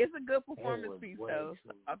 Like, it's a good performance piece, though.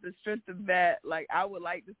 So off the strength of that, like, I would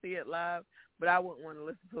like to see it live, but I wouldn't want to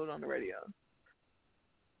listen to it on the radio.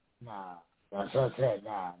 Nah. That's what I said.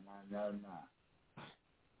 Nah.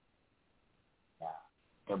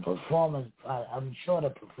 The performance, I'm sure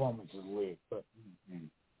the performance is lit, but...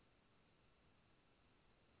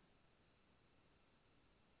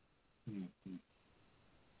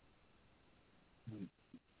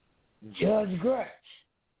 Judge Gretsch,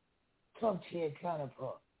 talk to your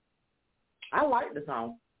counterpart. I like the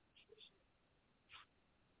song.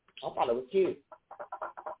 I thought it was cute.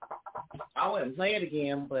 I wouldn't play it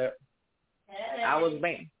again, but I was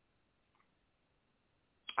begging.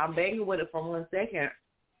 I'm begging with it for 1 second.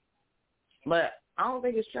 But I don't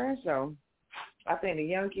think it's trash, though. I think the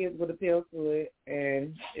young kids would appeal to it,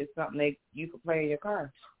 and it's something that you could play in your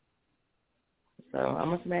car. So I'm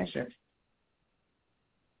going to smash it.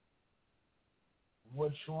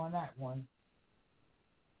 What you on that one?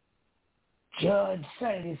 Judge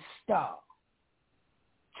Sadie Star,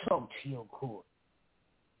 talk to your court.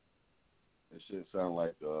 That shit sound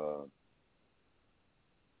like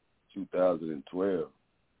 2012.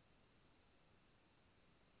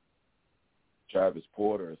 Travis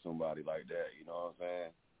Porter or somebody like that, you know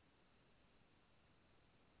what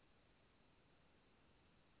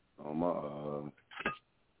I'm saying?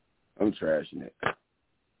 I'm trashing it.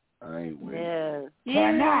 I ain't winning.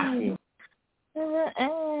 Yeah.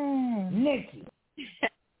 Nikki.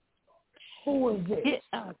 Who is this? Get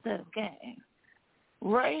out the game.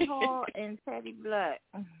 Ray Hall and Teddy Black.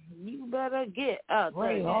 You better get out the game.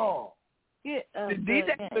 Ray Hall. Get out The the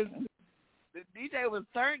DJ game. DJ was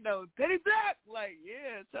turned, though. Teddy Black. Like,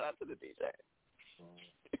 yeah, shout out to the DJ.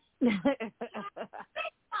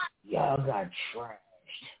 Y'all got trashed.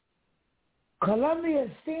 Columbia,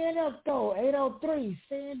 stand up, though. 803,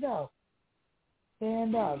 stand up.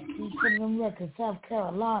 Stand up. Keep putting them records. South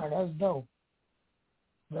Carolina, that's dope.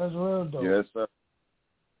 That's real dope. Yes, sir.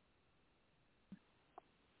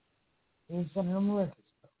 Keep sending them records.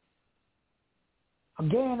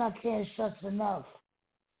 Again, I can't stress enough.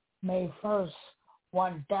 May 1st,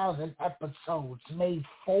 1,000 episodes. May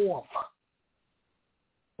 4th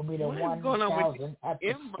will be the 1,000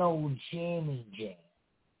 episode Jamie Jam.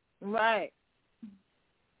 Right.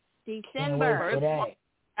 December.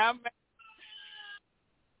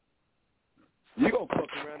 You gonna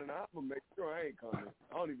fuck around and I'm gonna make sure I ain't coming.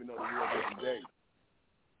 I don't even know the real date.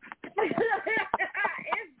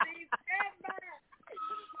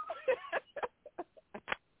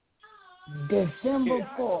 It's December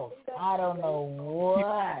 4th. I don't know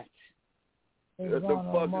what. What the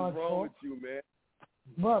fuck is wrong with you, man?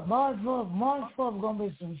 But March 4th gonna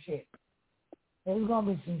be some shit. There's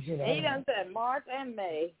gonna be some shit. And you done said March and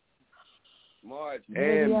May. March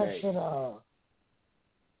Maybe and I May. should,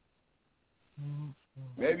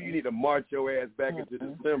 Maybe you need to march your ass back into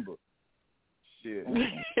December. Shit.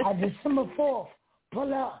 December 4th,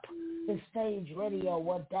 pull up the Stage Radio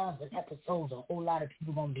 1,000 episodes. A whole lot of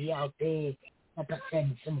people gonna be out there. Like I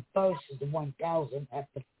said, December 1st is the 1,000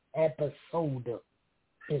 episode.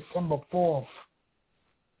 December 4th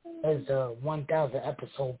is the 1,000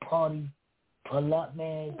 episode party. Pull up,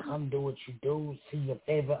 man. Come do what you do. See your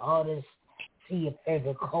favorite artists. See your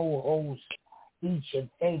favorite co-host. Eat your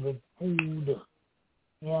favorite food.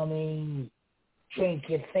 You know what I mean? Drink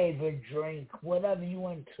your favorite drink. Whatever you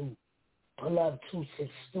into. Pull up 26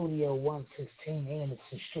 Studio 116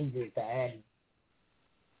 Anderson Street is the Addy.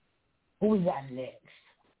 Who we got next?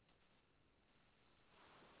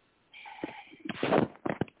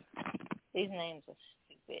 These names are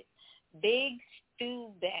stupid. Big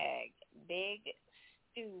Stew Bag. Big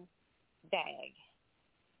Stew bag.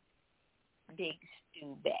 Big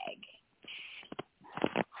stew bag.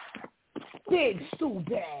 Big stew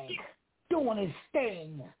bag. Doing his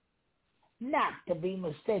thing. Not to be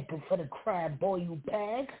mistaken for the crab boy you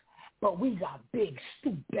bag, but we got Big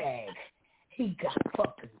Stew Bag. He got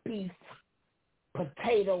fucking beef,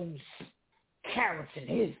 potatoes, carrots in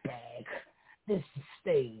his bag. This is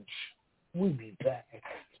stage. We be back.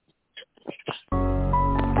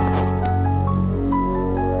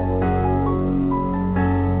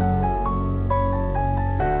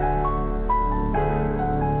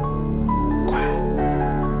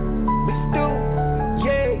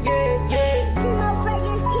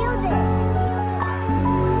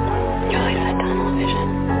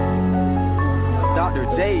 Dr.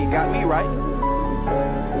 J got me right.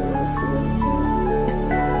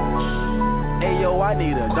 Hey yo, I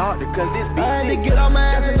need a doctor, cause this beat I had to get on my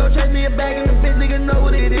ass and go chase me a bag, and the bitch nigga know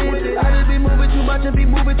what it is. I just be moving too much and be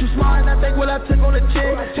moving too smart, and I think what I took on the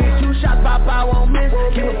chin. Take 2 shots, pop, I won't miss.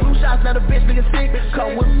 Give a few shots, now the bitch nigga sick.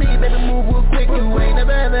 Come with me, baby, move real quick. You ain't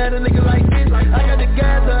never ever had a nigga like this. I got the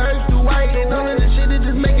gas, the urge to white, and all of this shit is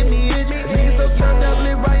just making me itch. Niggas so turned up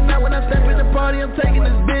lit right now, when I step in the party, I'm taking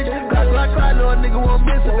this bitch. Clock, know a nigga won't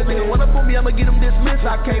miss. If a nigga wanna put me, I'ma get him dismissed.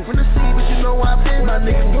 I came from the sea, but you know I've been. My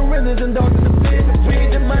niggas gorillas and dogs in the pit. We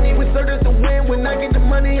get the money, we serve us to win. When I get the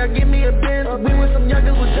money, I give me a bin. We with some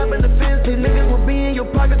youngers, we jump in the fence. These niggas will be in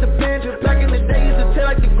your pocket to pinch. Back in the day, used to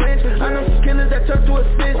tell like the Grinch. I know some killers that turn to a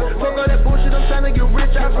snitch. Fuck all that bullshit, I'm trying to get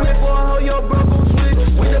rich. I flip for a hoe, yo bro, gon' switch.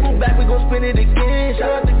 We double back, we gon' spin it again.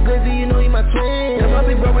 Shout out to Glizzy, you know he my twin. Yeah, my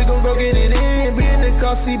big bro, we gon' go get it in. Be in the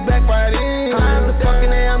car, seat back right in. I'm the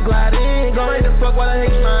fucking A, I'm gliding. Go right the fuck while I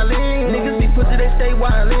hate smiling. Niggas be pussy, they stay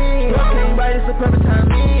wildin'. I came right, it's a perfect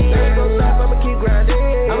timing. I ain't gon' stop, I'ma keep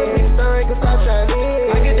grinding. I'm a big star, ain't gon' stop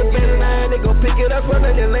shining. I get the better line, they gon' pick it up from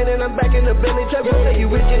the lane, and I'm back in the Bentley truck. Gon' say you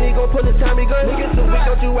rich and he gon' put the time, he gon' niggas too weak,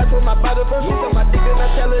 don't you watch with my bottle first. She on my dick and I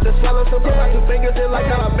tell her to swallow, so put my 2 fingers in like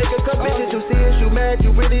how I make a cup. Bitches, you see it, you mad,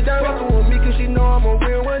 you really done. Fuckin' with me cause she know I'm a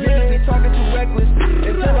real one. Niggas be talking too reckless.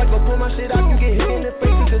 Until I go pull my shit out, you get hit in the face,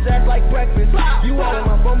 you just act like breakfast. You all on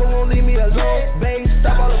my phone, but won't leave me alone. Babe,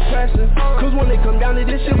 stop all the pressure. Cause when they come down to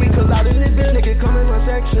this shit, we collide in this bitch, nigga come in my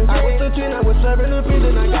section. I was 13, I was serving the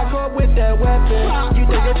prison, I got caught with that weapon. You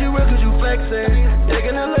think that you real cause you flexing.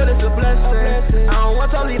 Taking a load, it's a blessing. I don't want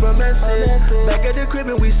to leave a message. Back at the crib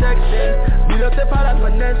and we sexing. Beat up the pot, I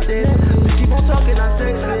finesse it. We keep on talking, I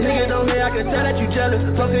text it. Nigga don't hear, I can tell that you jealous.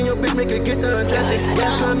 Fucking your bitch, make her get the undressing.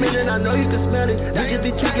 Gas come in and I know you can smell it. Niggas be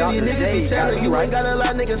tricking, these niggas be telling. You ain't got a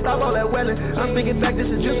lot, niggas, stop all that welling. I'm thinking back, this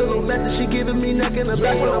is just a little message. She giving me neck in the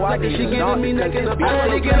back when I'm fucking. She giving me neck in the back. I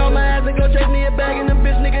had to get on my ass and go chase me a bag, and the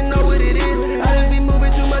bitch nigga know what it is. I just be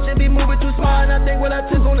moving too much and be moving too smart, and I think what I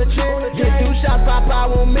took on the chin. Get 2 shots, pop, I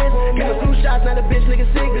won't miss. Give a few shots, now the bitch nigga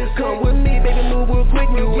sick. Come with me, baby, move real quick.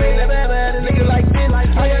 You ain't never ever had a nigga like this.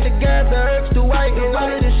 I got the gas, the herbs to white, and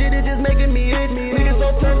all of this shit is just making me itch. Niggas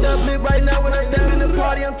so turned up lit right now when I step in the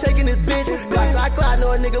party, I'm taking this bitch. Clock,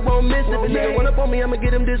 know a nigga won't miss. If a nigga run up on me, I'ma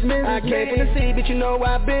get him dismissed. I came from the sea, but you know where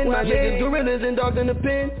I've been. My niggas gorillas and dogs in the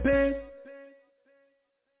pen.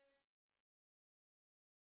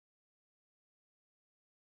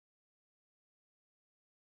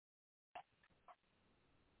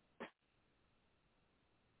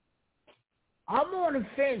 I'm on the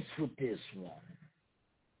fence with this one.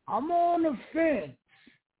 I'm on the fence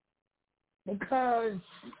because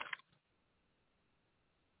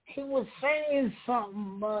he was saying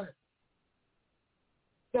something, but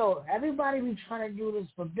yo, everybody be trying to do this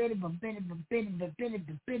forbidden.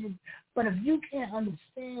 But if you can't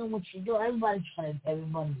understand what you do, everybody's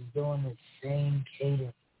doing the same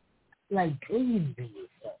cadence. Like, please be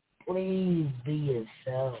yourself. Please be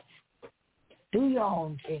yourself. Do your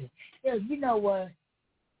own cadence. Yeah, you know what?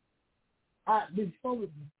 Before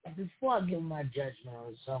I give my judgment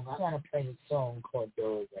on the song, I gotta play the song called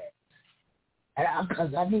Dog Act.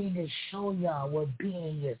 Because I need to show y'all what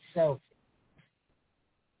being yourself is.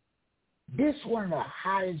 This one of the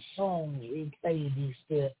hottest songs we played these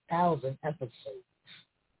 1,000 episodes.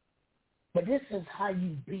 But this is how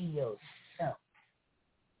you be yourself.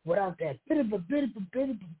 Without that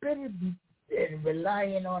and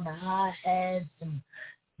relying on the hi-hats and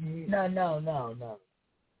no.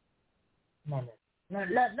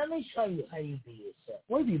 Let me show you how you be yourself.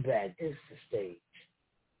 We'll be back. This is the stage.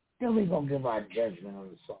 Then we're going to give our judgment on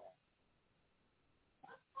the song.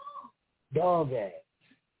 Dog Act.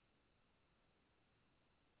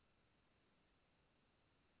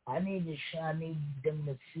 I need them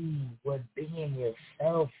to see what being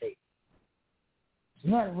yourself is.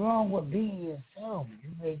 There's nothing wrong with being yourself. You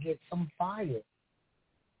may get some fire.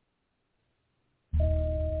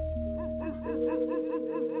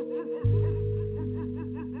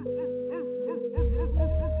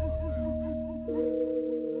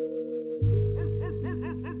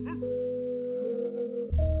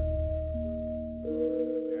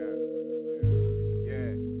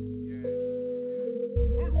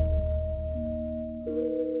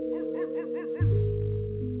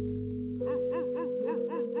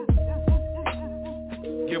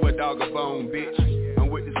 a bone, bitch. I'm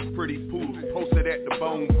with this pretty poodle, posted at the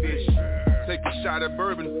Bonefish. Take a shot of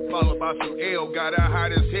bourbon, followed by some ale. Got out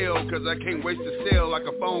hot as hell, cause I can't waste a cell like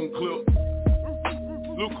a phone clip.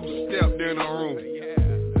 Look who stepped in the room.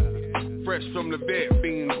 Fresh from the vet,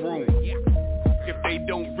 being groomed. If they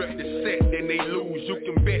don't rep the set, then they lose, you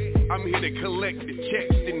can bet. I'm here to collect the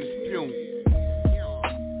checks in the spume.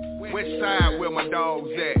 West side where my dogs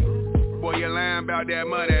at. Boy, you lying about that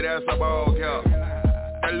money, that's a ball cow.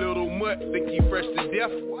 That little mutt think he fresh to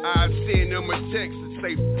death. I send him a text and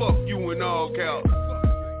say, fuck you and all cow.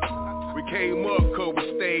 We came up cause we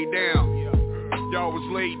stayed down. Y'all was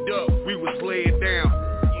laid up, we was laid down.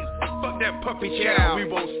 Fuck that puppy child, we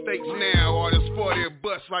want steaks now. All this 40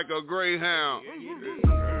 bust like a greyhound.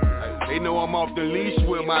 They know I'm off the leash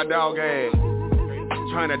with my dog ass.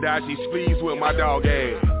 Tryna dodge these fleas with my dog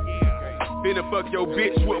ass. Finna fuck your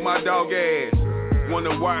bitch with my dog ass.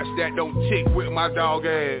 Wanna watch that don't tick with my dog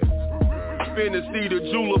ass. Finna see the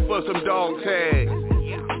jeweler for some dog tags.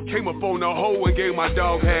 Came up on the hoe and gave my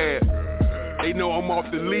dog half. They know I'm off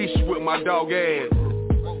the leash with my dog ass.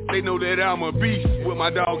 They know that I'm a beast with my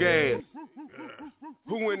dog ass.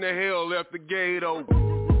 Who in the hell left the gate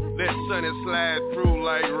open? Let Sonny slide through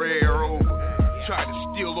like Red Rover. Try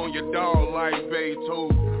to steal on your dog like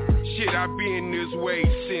Beethoven. Shit, I been this way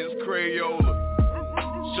since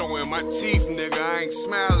Crayola. Showing my teeth, nigga, I ain't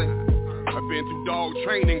smiling. I been through dog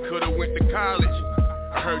training, coulda went to college.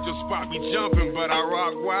 I heard your spot be jumping, but I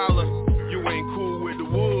rock wilder. You ain't cool with the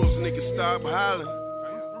wolves, nigga, stop hollering.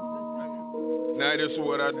 Now this is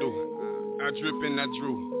what I do. I drip and I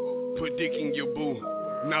drew. Put dick in your boo.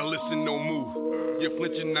 Now listen, no move. You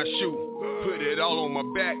flinching, I shoot. Put it all on my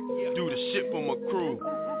back. Do the shit for my crew.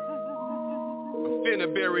 I'm finna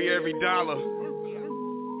bury every dollar.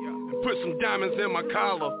 And put some diamonds in my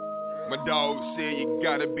collar. My dog said you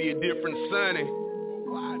gotta be a different sonny.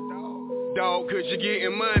 Why, dog? Cause you're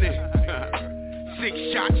getting money. 6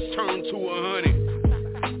 shots turn to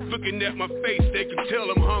 100. Looking at my face, they can tell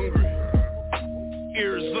I'm hungry.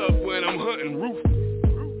 Ears up when I'm hunting roof.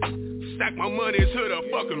 Stack my money to the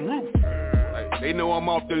fucking roof. They know I'm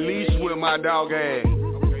off the leash with my dog ass.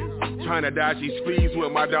 Tryna dodge these fleas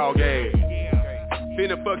with my dog ass.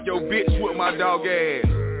 Finna fuck your bitch with my dog ass.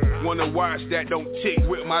 Wanna watch that don't tick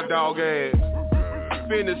with my dog ass.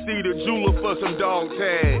 Finna see the jeweler for some dog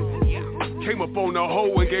tags. Came up on the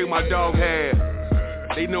hoe and gave my dog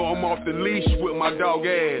half. They know I'm off the leash with my dog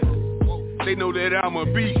ass. They know that I'm a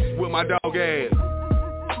beast with my dog ass.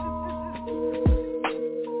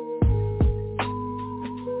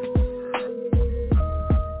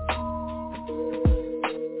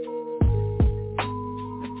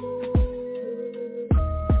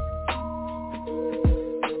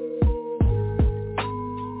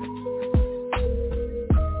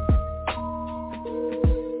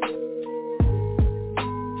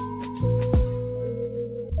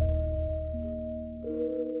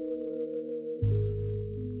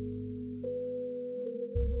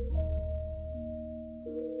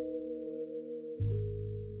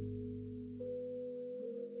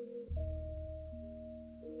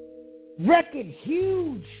 Record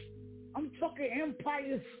huge. I'm talking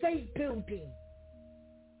Empire State Building.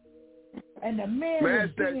 And the man Smash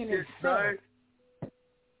is being himself.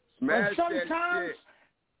 Smash but sometimes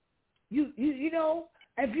you know,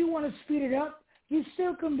 if you want to speed it up, you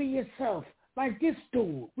still can be yourself. Like this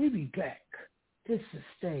dude. We be back. This is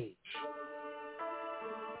Stage.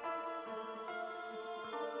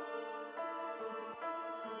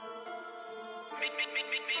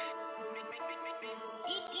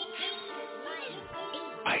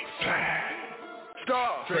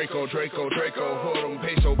 Draco, hold them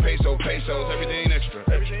pesos, everything extra.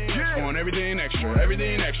 On everything extra,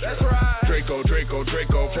 everything extra. Draco, for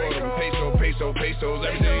them pesos,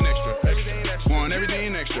 everything extra. On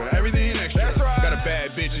everything extra, everything extra. Got a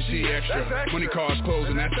bad bitch and she extra. Money, cars, clothes,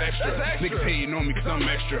 and that's extra. Niggas hating on me cause I'm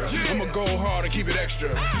extra. I'ma go hard and keep it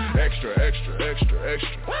extra. Extra.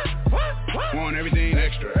 On everything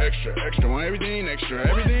extra. On everything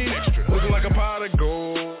extra. Looking like a pot of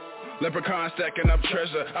gold. Leprechaun stacking up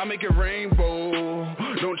treasure, I make it rainbow.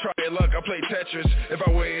 Don't try your luck, I play Tetris. If I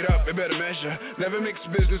weigh it up, it better measure. Never mix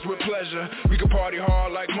business with pleasure. We can party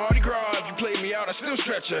hard like Mardi Gras. If you played me out, I still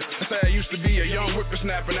stretch her. I say I used to be a young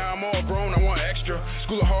whippersnapper, now I'm all grown, I want extra.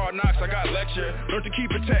 School of hard knocks, I got lecture. Learned to keep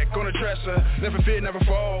a tech on the dresser. Never fear, never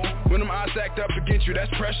fall. When them odds stacked up against you, that's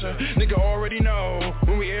pressure. Nigga already know.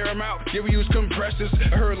 When we air them out, yeah, we use compressors.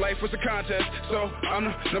 I heard life was a contest, so I'm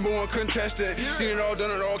the number one contestant. Seen it all, done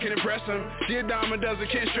it all, can't impress them. See a diamond does it,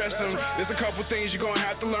 can't stress them. There's a couple things you're gonna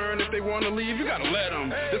have to learn. If they wanna leave, you gotta let them.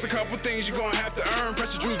 There's a couple things you're gonna have to earn. Press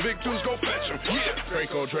the juice, big tools, go fetch them. Yeah.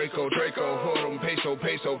 Draco, hold them, pesos,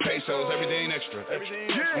 everything extra.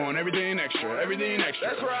 On everything extra, everything extra.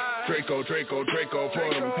 That's right. Draco, for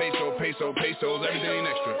them, pesos, everything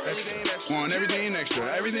extra. On everything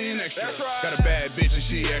extra, everything extra. That's right. Got a bad bitch and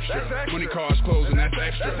she extra. Money cars closing, that's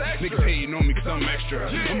extra. Niggas hating on me cause I'm extra.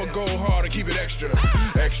 I'ma go hard and keep it extra.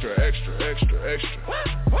 Extra.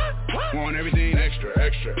 Want everything extra.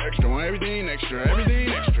 Want everything extra.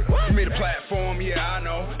 You made a platform, yeah, I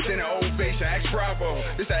know. Send an old face and ask Bravo.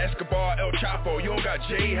 This a Escobar, El Chapo. You don't got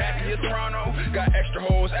J Happy, it's Toronto. Got extra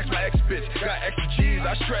hoes, ask my ex bitch. Got extra cheese,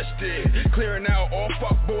 I stressed it. Clearing out all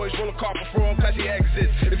fuck boys, roll a car perform, classy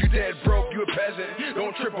exits. If you dead broke, you a peasant.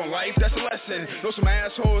 Don't trip on life, that's a lesson. Know some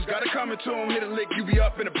assholes, gotta come into them. Hit a lick, you be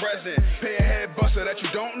up in the present. Pay a head buster that you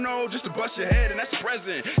don't know, just to bust your head, and that's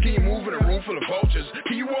present. Can you move in a room full of vultures?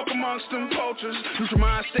 Can you walk amongst them poachers? Neutral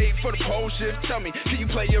mind state for the pole shift. Tell me, can you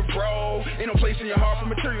play your role? Ain't no place in your heart for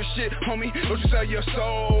material shit, homie. Don't you sell your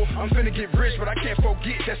soul? I'm finna get rich, but I can't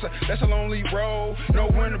forget that's a lonely road. Know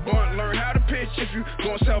when to bunt, learn how to pitch if you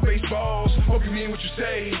gon' sell baseballs. Hope you mean what you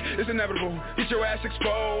say, it's inevitable. Get your ass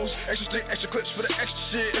exposed. Extra stick, extra clips for the extra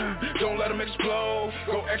shit. Don't let them explode.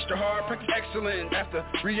 Go extra hard, practice excellent. After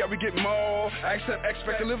re-up we get more. I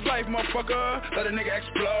expect to live life, motherfucker. Let a nigga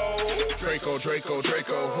explode. Draco,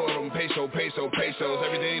 hold them, pesos,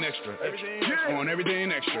 everything extra. On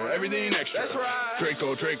everything extra, everything extra. That's right.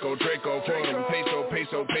 Draco, for them,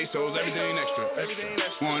 pesos, everything extra.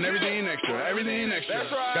 On everything extra.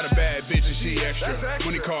 That's right. Got a bad bitch and she extra.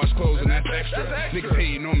 Money cars closing, that's extra. Niggas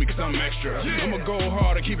hating on me cause I'm extra. I'ma go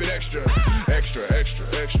hard and keep it extra.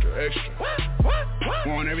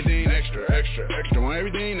 Want everything extra. Want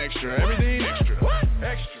everything extra.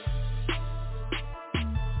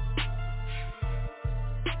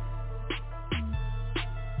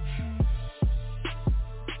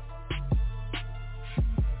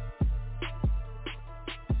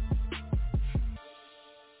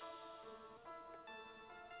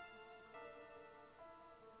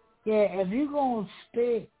 Yeah, if you gonna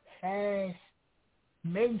spit fast,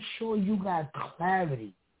 make sure you got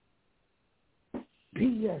clarity. Be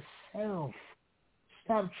yourself.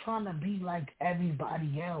 Stop trying to be like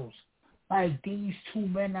everybody else. Like these two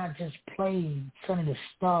men I just played, Son of the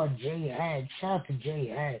Star, J Hat. Shout out to J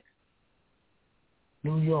Hat.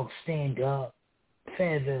 New York, stand up.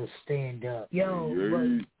 Fayetteville, stand up. Yo,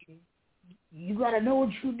 but you gotta know what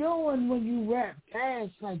you're doing when you rap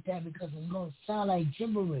fast like that because it's gonna sound like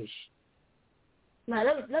gibberish. Now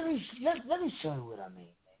let me show you what I mean.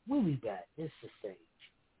 We'll be back. This is the stage.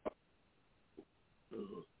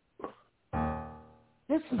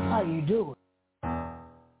 This is how you do it.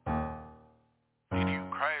 You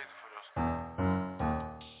crazy for this.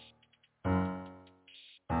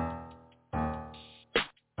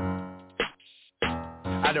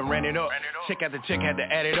 I done ran it up. Check after check, had to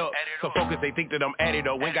add it up. So focus, they think that I'm at it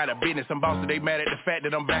up. Ain't got a business, I'm boss, so they mad at the fact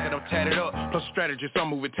that I'm back and I'm tatted up. Plus strategy, some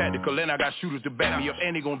moving tactical, and I got shooters to back me up.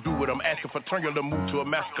 And they gon' do what I'm asking for. Turn your little move to a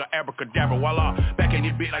massacre, abracadabra, voila. Back in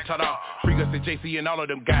this bit like ta-da. Free Gus and JC and all of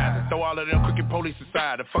them guys. And throw all of them crooked police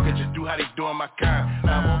aside. The fuckers just do how they doing my kind.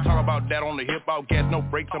 Now I won't talk about that on the hip. All gas, no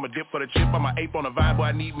brakes, I'm a dip for the chip. I'm a ape on the vibe, boy,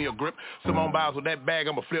 I need me a grip. Simone Biles with that bag,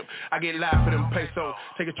 I'm a flip. I get live for them pesos.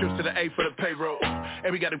 Take a trip to the A for the payroll.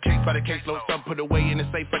 And we got them case by the caseload. Some put away in the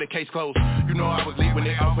safe for the case closed. You know I was leaving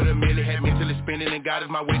it off of the million. Had mentally spinning and God is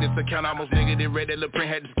my witness account. Almost negative, read that little print,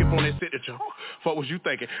 had to skip on that signature. What was you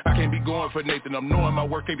thinking? I can't be going for Nathan. I'm knowing my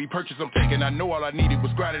work can't be purchased, I'm taking. I know all I needed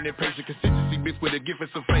was grinding and patient consistency mixed with a gift and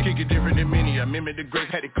some faith. Kick it different than many. I mimic the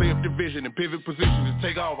greats, had to clear up the vision and pivot positions and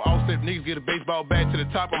take off. All step niggas get a baseball bat to the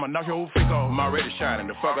top. I'ma knock your whole face off. I'm already shining.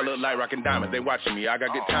 The fuck I look like rocking diamonds. They watching me. I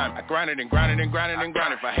got good time. I grind it and grind it and grind it and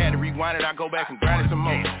grind it. If I had to rewind it, I go back and grind it some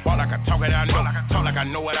more. Walk like I talk it, I know. Talk like I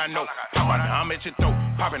know what I know. Pop out, I'm at your throat.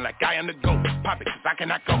 Popping like I am the GOAT. Pop it, cause I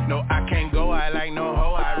cannot go. No, I can't go. I like no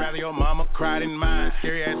hoe. I'd rather your mama cry than mine.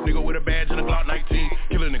 Scary ass nigga with a badge and a Glock 19.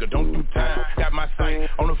 Kill a nigga, don't do time. Got my sight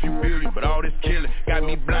on a few billion, but all this killing got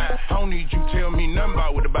me blind. I don't need you tell me nothing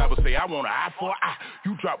about what the Bible say. I want an eye for an eye.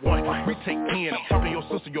 You drop one, we take 10. I'm talking your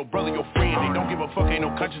sister, your brother, your friend. They don't give a fuck, ain't no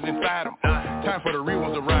conscience inside them. Time for the real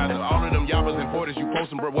ones to rise. All of them yabbers and borders you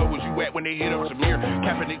posting, bro. Where was you at when they hit up Samir?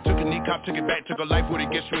 Kaepernick took a knee, cop took it back, took a life with it.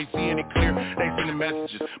 Guess you ain't seeing it clear. They sending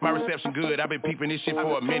messages. My reception good. I've been peeping this shit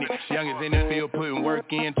for a minute. Young is in the field, putting work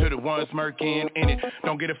in to the ones smirking in it.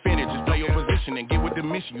 Don't get offended, just play your position and get with the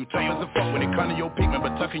mission. You tough as a fuck when it come to your pigment,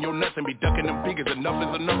 but tucking your nuts and be ducking them figures. Enough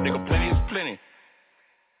is enough, nigga. Plenty is plenty.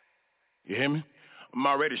 You hear me? I'm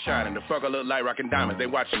already shining. The fuck I look like rockin' diamonds. They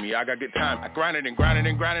watching me. I got good time. I grind it and grind it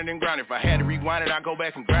and grind it and grind it. If I had to rewind it, I go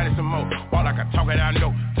back and grind it some more. Walk like I talk it, I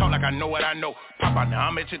know. Talk like I know what I know. Pop out now,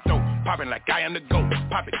 I'm at your throat. Popping like I am the GOAT.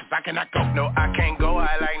 Pop it, cause I cannot go. No, I can't go.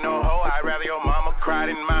 I like no hoe. I'd rather your mama cry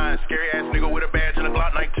than mine. Scary ass nigga with a badge and a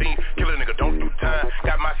Glock 19. Kill a nigga, don't do time.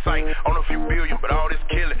 Got my sight on a few billion, but all this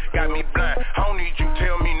killing got me blind. I don't need you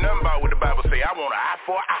tell me nothing about what the Bible say. I want an eye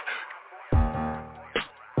for an eye.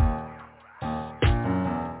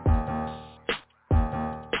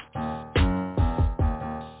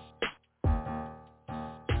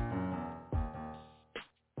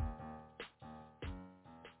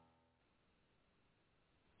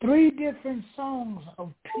 Three different songs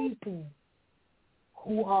of people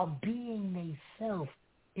who are being themselves.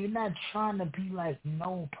 They're not trying to be like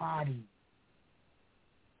nobody.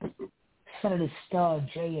 Senator Star,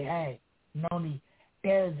 J. Hack, Noni,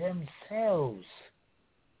 they're themselves.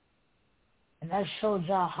 And I showed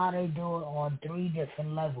y'all how they do it on three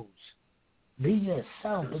different levels. Be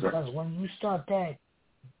yourself, because when you start that,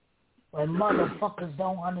 when motherfuckers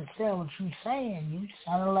don't understand what you're saying, you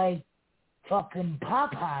sound like fucking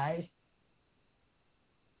Popeye.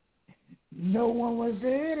 No one was to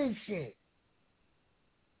hear this shit.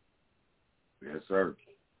 Yes, sir.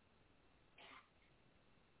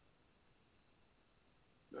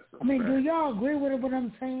 I mean, do y'all agree with what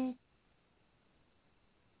I'm saying?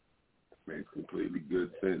 Makes completely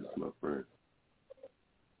good sense, my friend.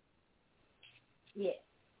 Yeah.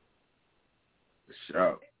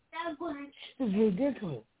 Shout. It's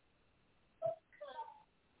ridiculous.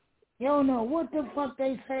 You don't know what the fuck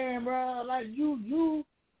they saying, bro. Like you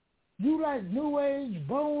like New Age,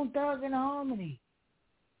 Bone Thug and Harmony.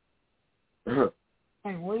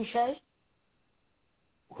 And what you say?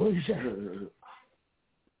 What you say?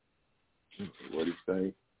 What you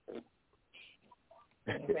say?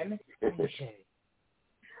 What you say?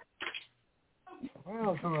 For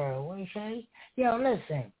real, what you say? Yo,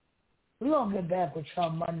 listen. We're going to get back with y'all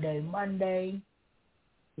Monday.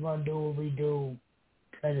 We're going to do what we do.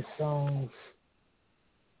 Play the songs.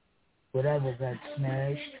 Whatever got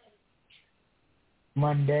smashed.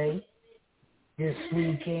 Monday. This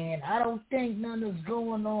weekend. I don't think nothing is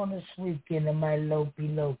going on this weekend. It might be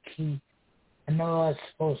low key. I know I was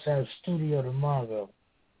supposed to have studio tomorrow.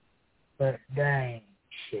 But dang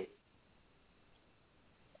shit.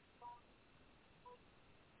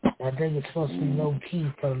 I think it's supposed to be low key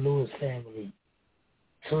for the Lewis family.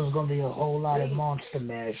 So it's going to be a whole lot of Monster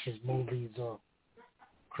Mashes movies or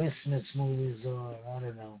Christmas movies or I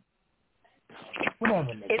don't know.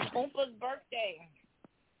 Whatever. It's Oompa's birthday.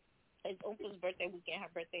 It's Oompa's birthday weekend. Her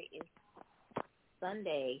birthday is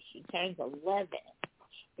Sunday. She turns 11.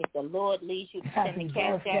 If the Lord leads you to send the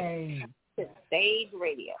cash app to Stage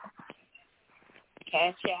Radio.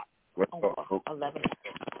 Cash app on 11.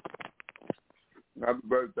 Happy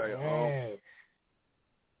birthday, yes.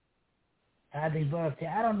 Happy birthday.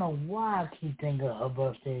 I don't know why I keep thinking her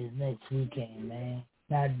birthday is next weekend, man.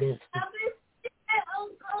 Not this week.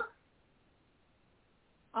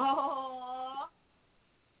 Oh.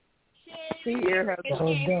 She hear her. No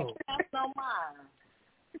mind.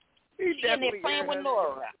 She definitely playing with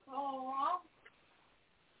Nora. Oh.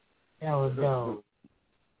 That was dope.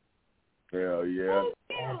 Hell yeah.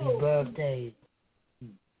 Happy birthday,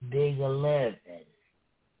 Big 11.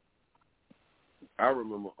 I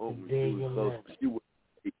remember she was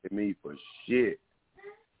teaching me for shit.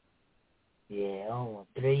 Yeah,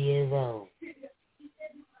 3 years old.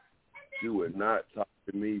 She would not talk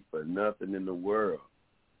to me for nothing in the world.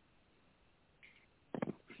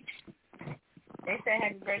 They said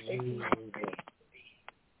happy birthday to you.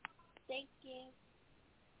 Thank you.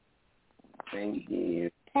 Thank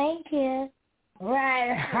you. Thank you.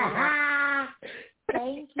 Right.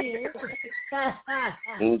 Thank you.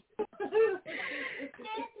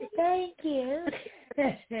 Thank you.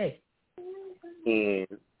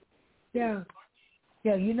 Yeah.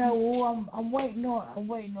 Yeah, you know who I'm waiting on? I'm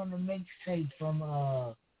waiting on the mixtape from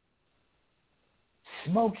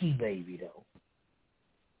Smokey Baby though.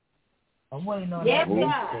 I'm waiting on that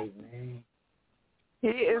mixtape, man. He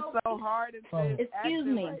is so hard to say. Excuse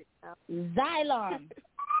me. Xylon.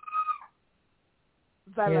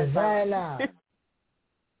 Zyline.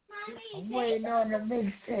 I'm waiting on the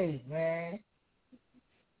mixtape, man.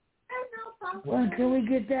 When can we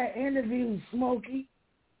get that interview, Smokey?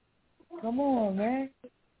 Come on, man.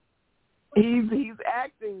 He's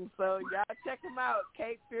acting, so y'all check him out.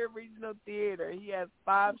 Cape Fear Regional Theater. He has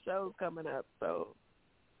 5 shows coming up. So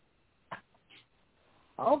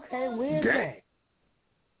okay, where's that?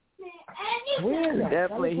 Where's that?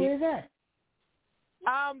 Definitely. Where's that?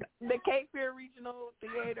 The Cape Fear Regional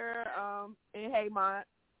Theater in Haymont.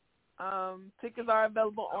 Tickets are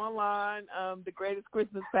available online. The greatest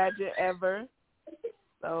Christmas pageant ever.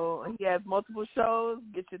 So he has multiple shows.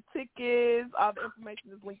 Get your tickets. All the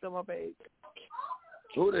information is linked on my page.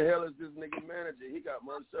 Who the hell is this nigga manager? He got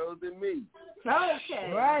more shows than me.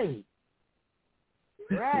 Okay. Right.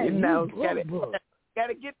 You know,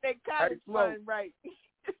 gotta get that college fund right.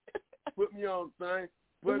 Put me on, son.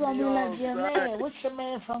 We're gonna be like your man. What's your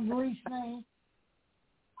man from Greece name?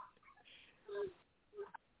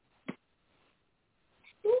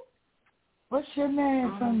 What's your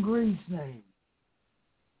man from Greece name?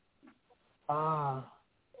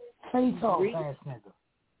 Face off ass nigga.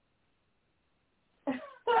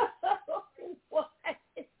 What?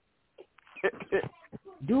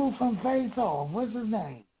 Dude from Face Off. What's his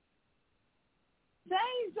name?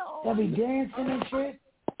 Face Off. That be dancing and shit.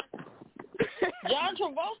 John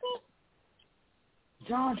Travolta?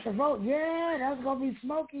 John Travolta. Yeah, that's gonna be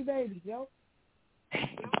Smokey baby, yo.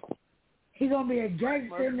 He's gonna be a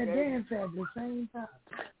gangster and a dancer at the same time.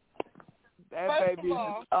 That baby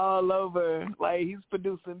is all over. Like, he's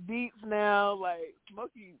producing beats now. Like,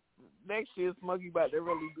 Smokey, next year, Smokey about to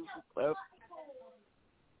really do some stuff.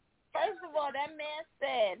 First of all, that man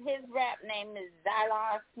said his rap name is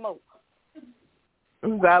Zyline Smoke.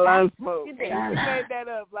 Zyline Smoke. He made that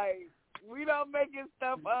up. Like, we don't make his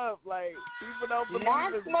stuff up. Like, people don't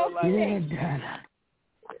believe it. So, like,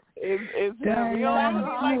 it's him. We don't have to be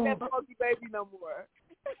like that Smokey baby no more.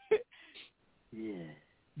 Yeah.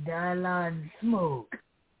 Zyline Smoke.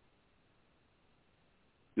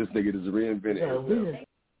 This nigga just reinvented himself.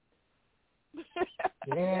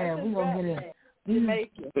 Yeah, we gonna get it.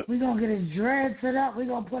 We gonna get his dreads set up. We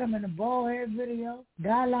gonna put him in the bald head video.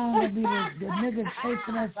 Zyline gonna be the nigga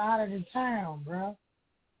chasing us out of the town, bro.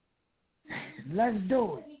 Let's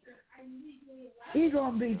do it. He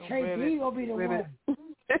gonna be chasing. He gonna be the one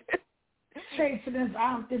chasing us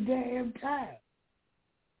out the damn town.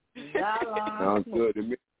 Sounds good to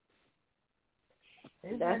me.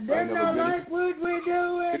 They don't like what we're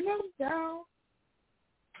doing them down.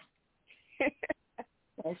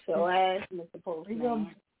 That's your ass, Mr.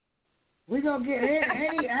 Postman. We gonna get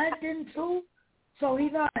any acting too. So he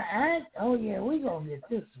gonna act. Oh yeah, we gonna get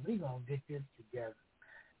this. We gonna get this together.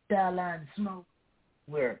 Zyline Smoke,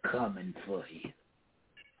 we're coming for you.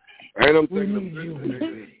 And I'm we thinking need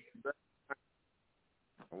you.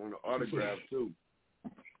 I want an autograph too.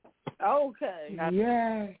 Okay.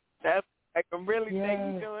 Yeah. That's I can really think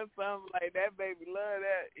he's doing something like that. Baby, love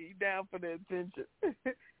that. He down for the attention.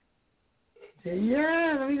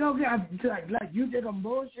 Yeah, we gonna get like you did on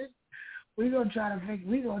bullshit. We gonna try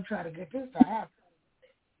to get this to happen.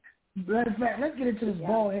 Let's get into this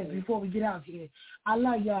ball head before we get out here. I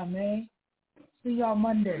love y'all, man. See y'all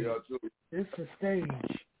Monday. Y'all too. This is stage.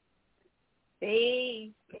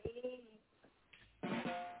 Peace.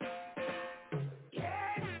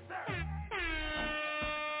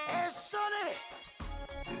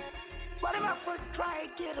 What am I for try to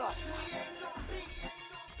get us?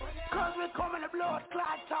 Cause we're coming to blood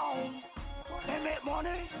clot town and make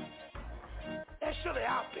money. That should be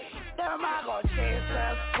happy. Them I gonna chase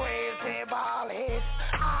us crazy ball hits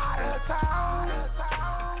out of town.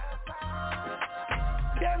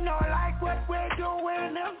 Them not like what we're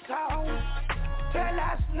doing in town. Tell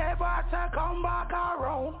us never to come back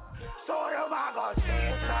around. So them I gonna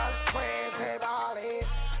chase us crazy ball hits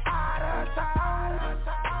out of town.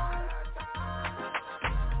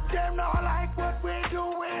 Them not like what we do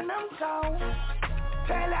in them town.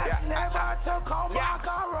 Tell us never to come back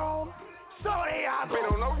around. So they are been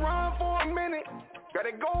on the run for a minute.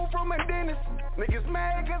 Gotta go from a dentist. Niggas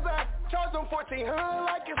mad cause I charge them $1,400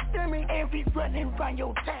 like it's stimmy. And we running round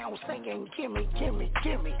your town singing gimme, gimme,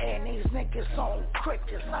 gimme. And these niggas on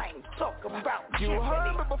crickets, I ain't talking about you Jimmy.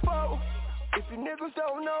 heard me before. If you niggas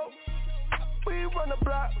don't know, we run the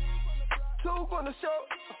block. 2 on the show.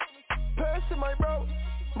 Person my bro.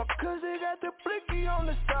 My cousin got the blicky on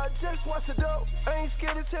the side, just watch the dope. I ain't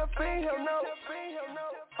scared to tell fiend, hell no.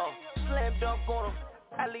 Slam dunk on him,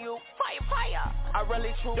 alley-oop, fire. I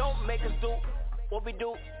really true, don't make us do what we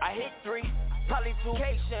do. I hit 3, probably 2.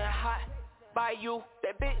 Cation hot, by you,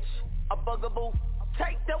 that bitch, a bugaboo.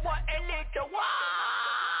 Take the one and lick the one.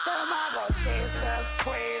 Them I go chasers,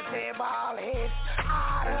 crazy ball heads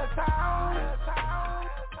out of town.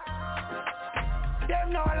 Them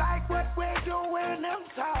no like what we do in them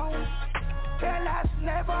town. Tell us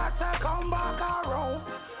never to come back around.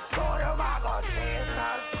 So them I go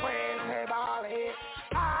chasers, crazy ball heads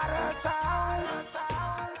out of town.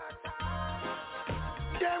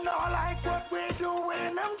 Them no like what we do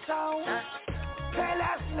in them town. Tell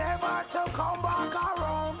us never to come back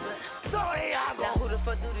around. Sorry, I go. Now who the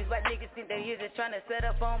fuck do these white niggas think they here just tryna set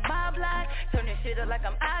up on my block? Turn this shit up like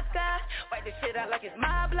I'm Oscar. Wipe this shit out like it's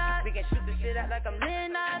my block. We can shoot this shit out like I'm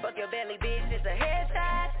Leonard. Fuck your belly, bitch, it's a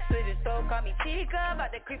headshot. Split his soul, call me Tika.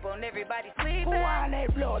 About to creep on everybody sleeping. Who are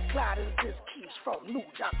they blood clotters? This keeps from New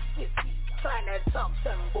York City. Trying to talk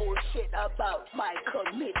some bullshit about my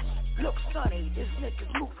committee. Look, sonny, this nigga's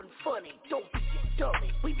moving funny. Don't be a dummy.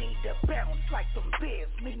 We need to bounce like some bears.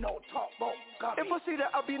 Me no talk about gummy. If I see that,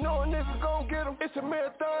 I be knowing niggas gon' get him. It's a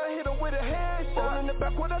marathon, hit him with a headshot. In the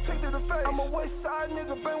back, what I take to the face. I'm a west side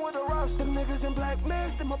nigga, bang with a roster. Them niggas in black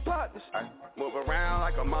masks, them my partners. I move around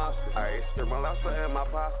like a monster. I stir my lobster in my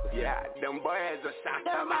pasta. Yeah, them boys are shot.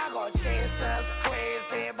 Them I go chasers,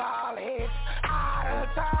 crazy ball heads out of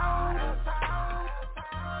town.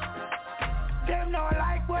 Them no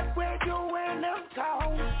like what we do in them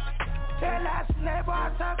town. Tell us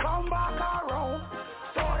never to come back around.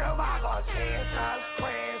 So them I go chasers,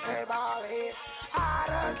 crazy ball heads out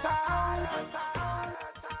of town.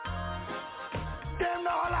 Them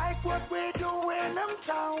no like what we do in them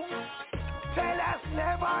town. Tell us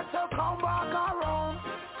never to come back around.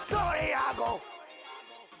 So here I go.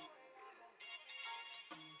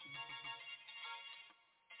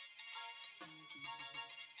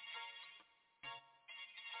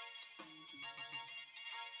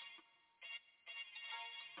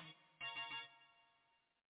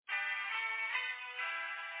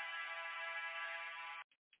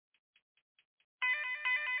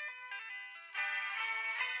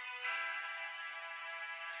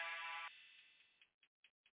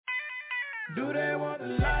 Do they want the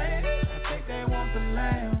lion? I think they want the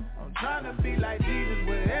lamb. I'm trying to be like Jesus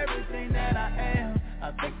with everything that I am.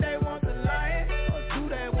 I think they want the lion, or do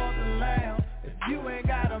they want the lamb? If you ain't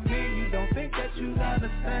got a mean, you don't think that you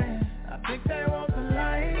understand. I think they want the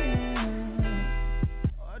lion,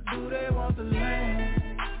 or do they want the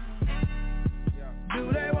lamb?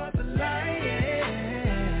 Do they want the lion?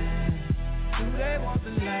 Do they want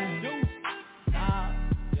the lamb?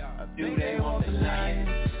 Do they want the lion?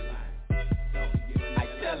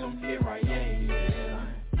 Tell them here I am.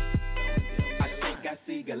 I think I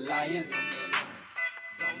see Goliath.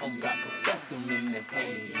 I'm about to bust them in the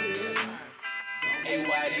head. Hey,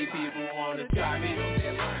 why they people wanna try me?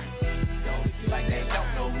 Like they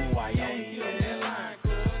don't know who I am.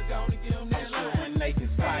 I'm sure when they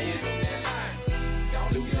conspire,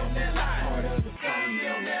 losing that line. Part of the phone,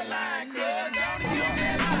 on that line.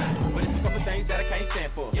 But it's a couple things that I can't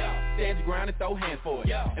stand for. Stand your ground and throw hands for it.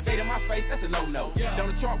 Invade in my face, that's a no-no.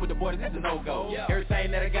 Don't the chart with the boys, that's a no-go.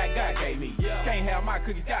 Everything that I got, God gave me. Can't have my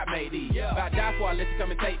cookies, God made these. If I die for, I let you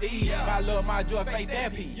come and take these. If I love my joy, faith,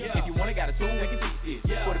 and peace. If you wanna got a tool, we can teach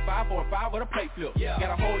this. 45, 4, and 5 with a plate flip. Got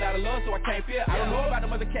a whole lot of love, so I can't feel. I don't know about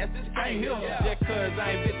them other cats, this can't hear. Just cause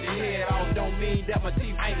I ain't bit your head off, don't mean that my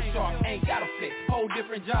teeth ain't sharp. Ain't got a fit. Whole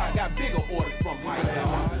different job, got bigger orders from my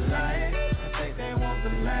God. I think they want the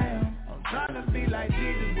lamb. I'm trying to be like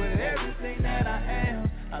Jesus with everything